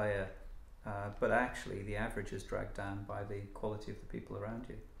top player, but actually the average is dragged down by the quality of the people around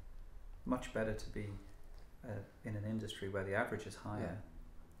you? Much better to be in an industry where the average is higher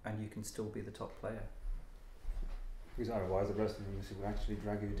and you can still be the top player. Because otherwise the rest of the industry will actually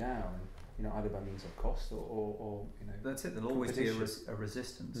drag you down, either by means of cost or that's it. There'll always be a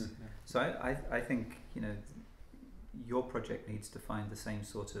resistance. So I think your project needs to find the same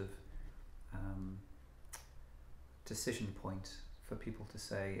sort of decision point for people to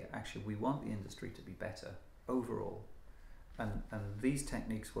say, actually, we want the industry to be better overall. And these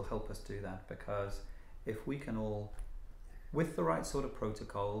techniques will help us do that, because if we can all, with the right sort of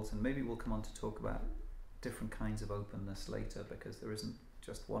protocols, and maybe we'll come on to talk about different kinds of openness later, because there isn't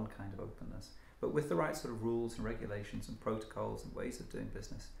just one kind of openness, but with the right sort of rules and regulations and protocols and ways of doing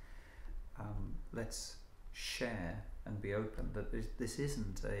business, let's share and be open that this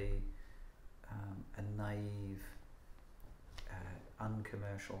isn't a naive,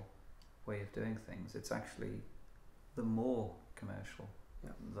 uncommercial way of doing things. It's actually the more commercial,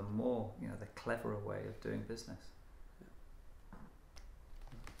 the more, the cleverer way of doing business.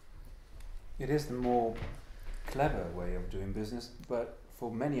 It is the more clever way of doing business, but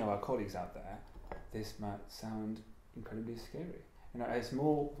for many of our colleagues out there, this might sound incredibly scary. As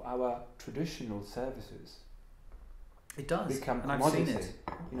more of our traditional services it does become and I've commodity, seen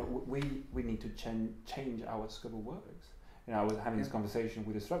it. We need to change our scope of works. I was having this conversation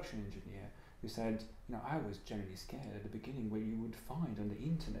with a structural engineer who said, I was generally scared at the beginning where you would find on the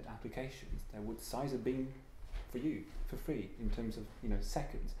internet applications that would size a beam for you for free in terms of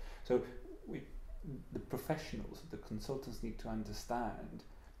seconds. So the professionals, the consultants need to understand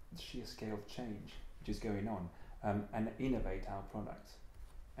the sheer scale of change which is going on, and innovate our products.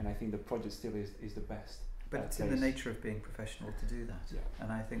 And I think the project still is the best. But it's in the nature of being professional to do that. Yeah.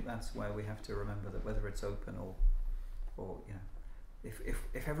 And I think that's where we have to remember that whether it's open or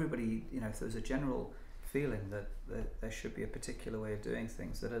if everybody, if there's a general feeling that there should be a particular way of doing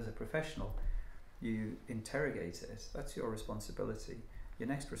things, that as a professional you interrogate it, that's your responsibility. Your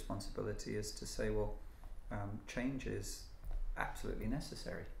next responsibility is to say, well, change is absolutely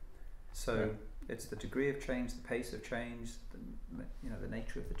necessary. So it's the degree of change, the pace of change, the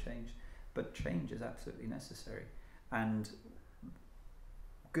nature of the change, but change is absolutely necessary. And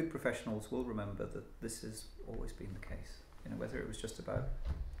good professionals will remember that this has always been the case. Whether it was just about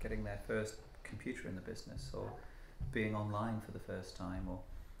getting their first computer in the business or being online for the first time,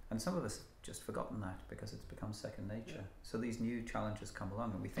 and some of us have just forgotten that because it's become second nature. Yeah. So these new challenges come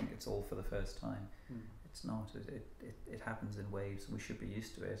along and we think it's all for the first time. It's not. It happens in waves. We should be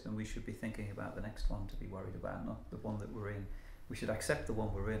used to it, and we should be thinking about the next one to be worried about, not the one that we're in. We should accept the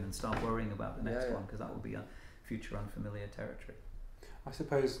one we're in and start worrying about the next one, because that will be a future unfamiliar territory. I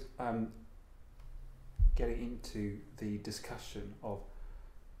suppose getting into the discussion of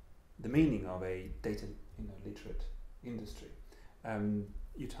the meaning of a data literate industry,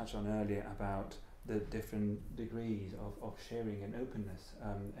 you touched on earlier about the different degrees of sharing and openness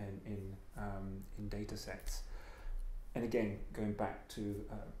in data sets. And again, going back to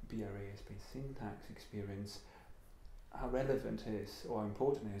BRE ASP syntax experience, how relevant it is or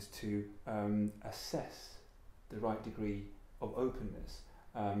important it is to assess the right degree of openness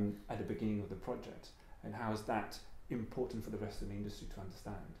at the beginning of the project, and how is that important for the rest of the industry to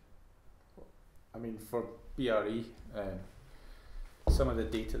understand? I mean, for BRE, some of the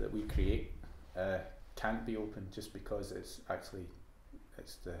data that we create can't be open just because it's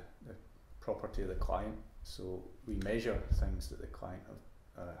the property of the client. So we measure things that the client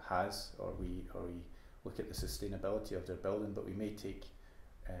has, or we look at the sustainability of their building, but we may take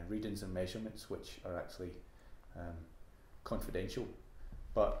readings and measurements which are actually confidential.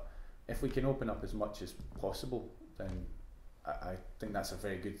 But if we can open up as much as possible, then I think that's a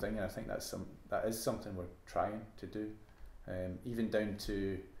very good thing, and I think that is something we're trying to do, even down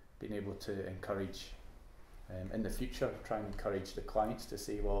to being able to encourage, in the future, try and encourage the clients to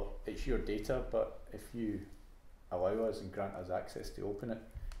say, well, it's your data, but if you allow us and grant us access to open it,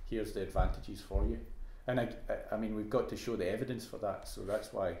 here's the advantages for you. And I mean, we've got to show the evidence for that, so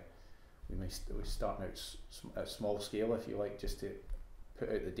that's why we're starting out at small scale, if you like, just to put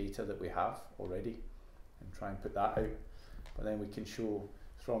out the data that we have already and try and put that out. But then we can show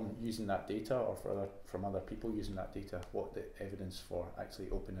from using that data, or from other people using that data, what the evidence for actually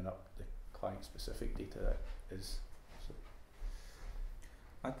opening up the client-specific data is. So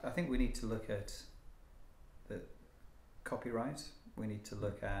I think we need to look at the copyright. We need to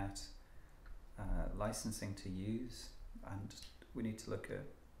look at licensing to use, and we need to look at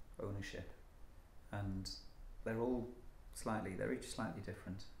ownership. And they're each slightly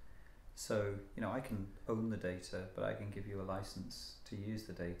different. So, I can own the data, but I can give you a license to use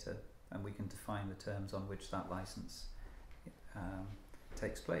the data, and we can define the terms on which that license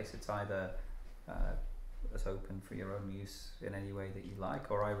takes place. It's either as open for your own use in any way that you like,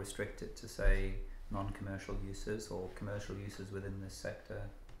 or I restrict it to, say, non-commercial uses or commercial uses within this sector,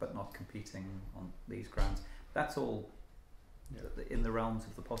 but not competing on these grounds. That's all in the realms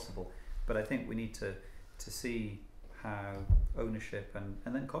of the possible. But I think we need to see how ownership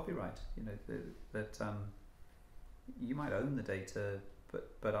and then copyright, you might own the data,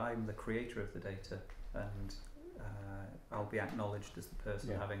 but I'm the creator of the data, and I'll be acknowledged as the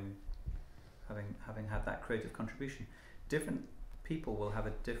person having had that creative contribution. Different people will have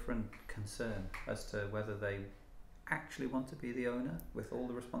a different concern as to whether they actually want to be the owner with all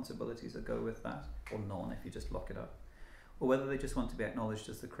the responsibilities that go with that, or none if you just lock it up, or whether they just want to be acknowledged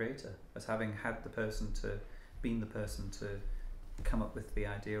as the creator, as having had the person to come up with the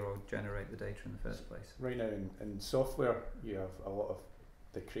idea or generate the data in the first place. Right now in software you have a lot of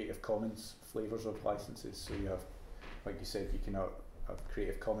the Creative Commons flavours of licenses, so you have, like you said, you can have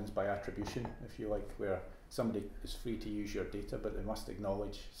Creative Commons by attribution, if you like, where somebody is free to use your data, but they must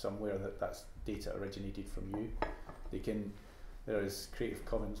acknowledge somewhere that that's data originated from you. There is Creative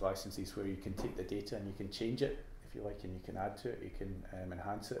Commons licenses where you can take the data and you can change it, if you like, and you can add to it, you can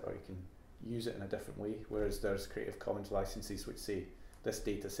enhance it, or you can use it in a different way, whereas there's Creative Commons licenses which say this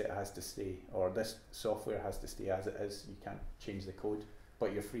data set has to stay, or this software has to stay as it is, you can't change the code,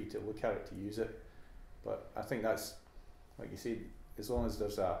 but you're free to look at it, to use it. But I think that's, like you said, as long as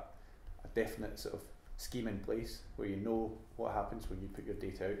there's a definite sort of scheme in place where you know what happens when you put your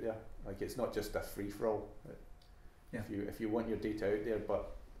data out there, like it's not just a free-for-all. If you want your data out there,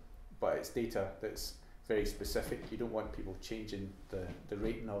 but it's data that's very specific, you don't want people changing the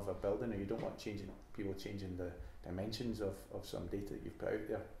rating of a building, or you don't want people changing the dimensions of some data that you've put out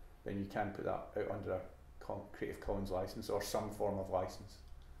there, then you can put that out under a Creative Commons license or some form of license.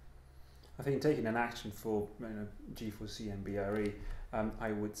 I think taking an action for G4C and BRE,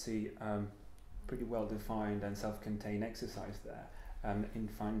 I would see pretty well defined and self-contained exercise there in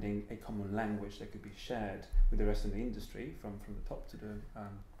finding a common language that could be shared with the rest of the industry, from the top to the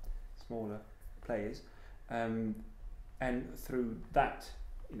smaller players, and through that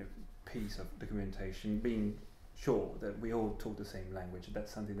piece of documentation, being sure that we all talk the same language.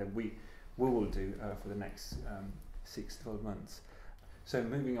 That's something that we will do for the next 6 to 12 months. So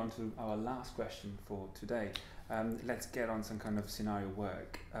moving on to our last question for today, let's get on some kind of scenario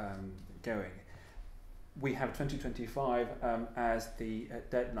work going. We have 2025 as the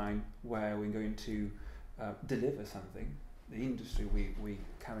deadline where we're going to deliver something, the industry we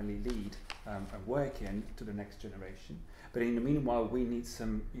currently lead and work in, to the next generation. But in the meanwhile, we need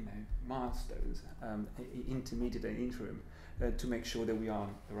some milestones, intermediate and interim, to make sure that we are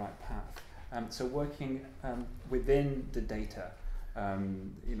on the right path. So working within the data,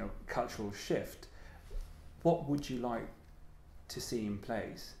 cultural shift, what would you like to see in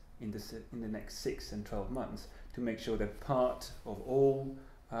place in the next 6 and 12 months to make sure that part of all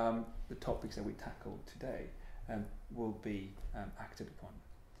the topics that we tackled today will be acted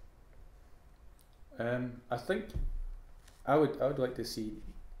upon? I think I would like to see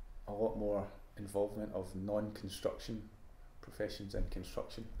a lot more involvement of non-construction professions in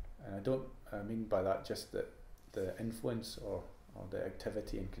construction, and I don't mean by that just that the influence or the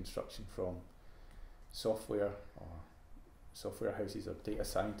activity in construction from software or software houses or data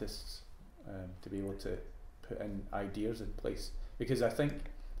scientists to be able to put in ideas in place, because I think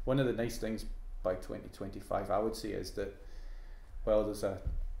one of the nice things by 2025 I would say is that while there's a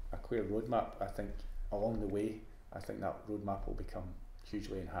clear roadmap, I think along the way I think that roadmap will become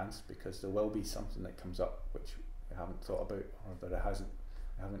hugely enhanced, because there will be something that comes up which we haven't thought about, or that I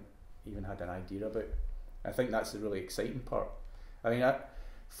haven't even had an idea about. I think that's the really exciting part. I mean,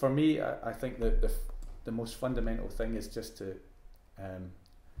 for me, I think that the most fundamental thing is just to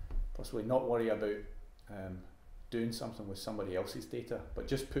possibly not worry about doing something with somebody else's data, but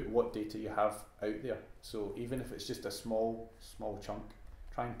just put what data you have out there. So even if it's just a small chunk,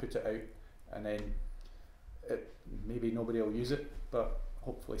 try and put it out, and then maybe nobody will use it, but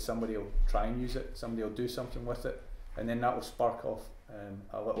hopefully somebody will try and use it, somebody will do something with it, and then that will spark off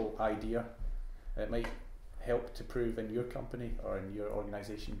a little idea. It might help to prove in your company or in your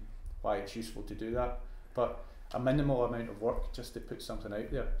organisation why it's useful to do that, but a minimal amount of work just to put something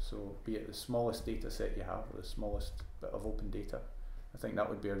out there. So be it the smallest data set you have, or the smallest bit of open data, I think that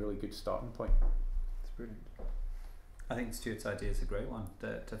would be a really good starting point. It's brilliant. I think Stuart's idea is a great one,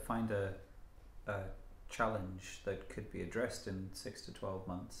 to find a challenge that could be addressed in 6 to 12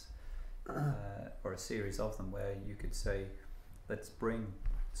 months, or a series of them, where you could say, let's bring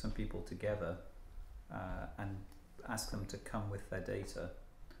some people together and ask them to come with their data,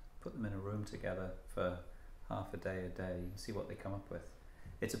 put them in a room together for half a day, and see what they come up with.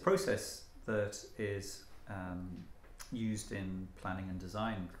 It's a process that is used in planning and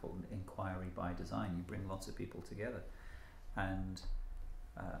design called inquiry by design. You bring lots of people together, and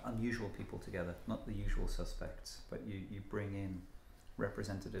unusual people together, not the usual suspects, but you bring in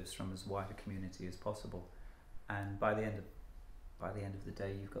representatives from as wide a community as possible, and by the end of by the end of the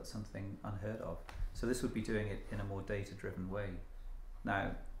day you've got something unheard of. So this would be doing it in a more data-driven way.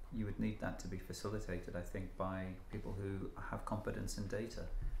 Now, you would need that to be facilitated, I think, by people who have competence in data,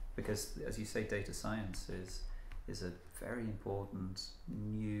 because, as you say, data science is a very important,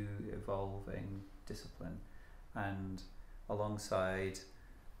 new, evolving discipline, and alongside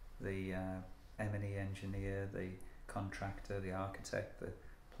the M&E engineer, the contractor, the architect, the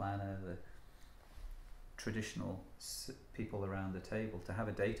planner, the traditional people around the table, to have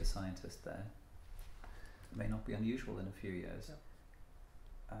a data scientist there may not be unusual in a few years. Yep.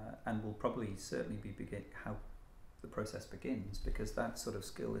 And will probably certainly be how the process begins, because that sort of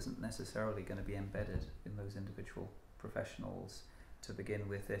skill isn't necessarily going to be embedded in those individual professionals to begin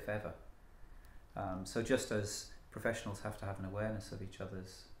with, if ever. So just as professionals have to have an awareness of each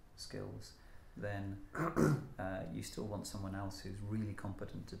other's skills, then you still want someone else who's really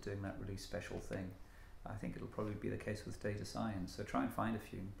competent at doing that really special thing. I think it'll probably be the case with data science. So try and find a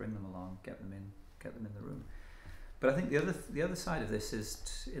few, bring them along, get them in the room. But I think the other side of this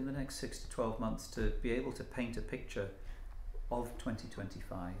is in the next 6 to 12 months to be able to paint a picture of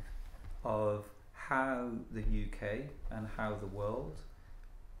 2025, of how the UK and how the world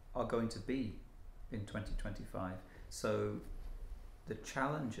are going to be in 2025. So the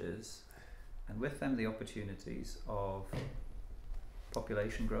challenges, and with them the opportunities of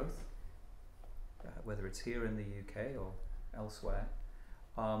population growth, whether it's here in the UK or elsewhere,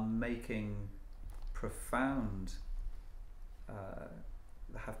 are making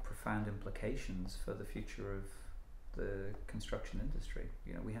have profound implications for the future of the construction industry.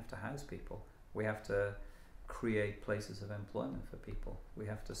 You know, we have to house people. We have to create places of employment for people. We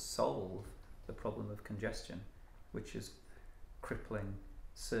have to solve the problem of congestion, which is crippling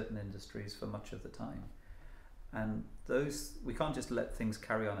certain industries for much of the time. And we can't just let things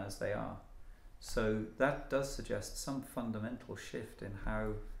carry on as they are. So that does suggest some fundamental shift in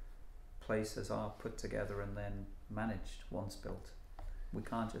how places are put together and then managed once built. We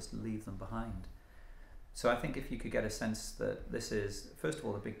can't just leave them behind. So I think if you could get a sense that this is, first of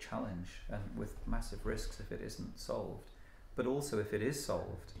all, a big challenge and with massive risks if it isn't solved, but also if it is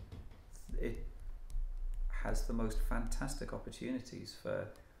solved, it has the most fantastic opportunities for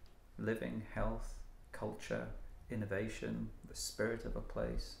living, health, culture, innovation, the spirit of a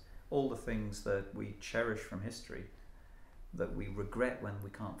place, all the things that we cherish from history that we regret when we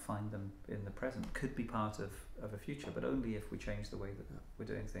can't find them in the present could be part of a future, but only if we change the way that we're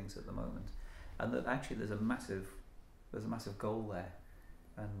doing things at the moment. And that actually there's a massive goal there,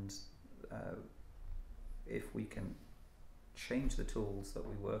 and if we can change the tools that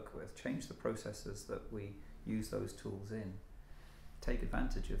we work with, change the processes that we use those tools in, take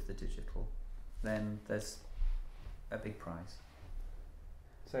advantage of the digital, then there's a big prize.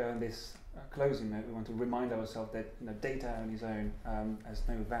 So on this closing note, we want to remind ourselves that data on its own has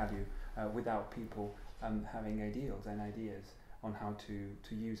no value without people having ideals and ideas on how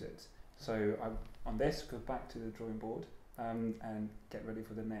to use it. So on this, go back to the drawing board and get ready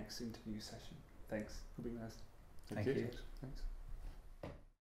for the next interview session. Thanks for being with us. Thank you. Thanks.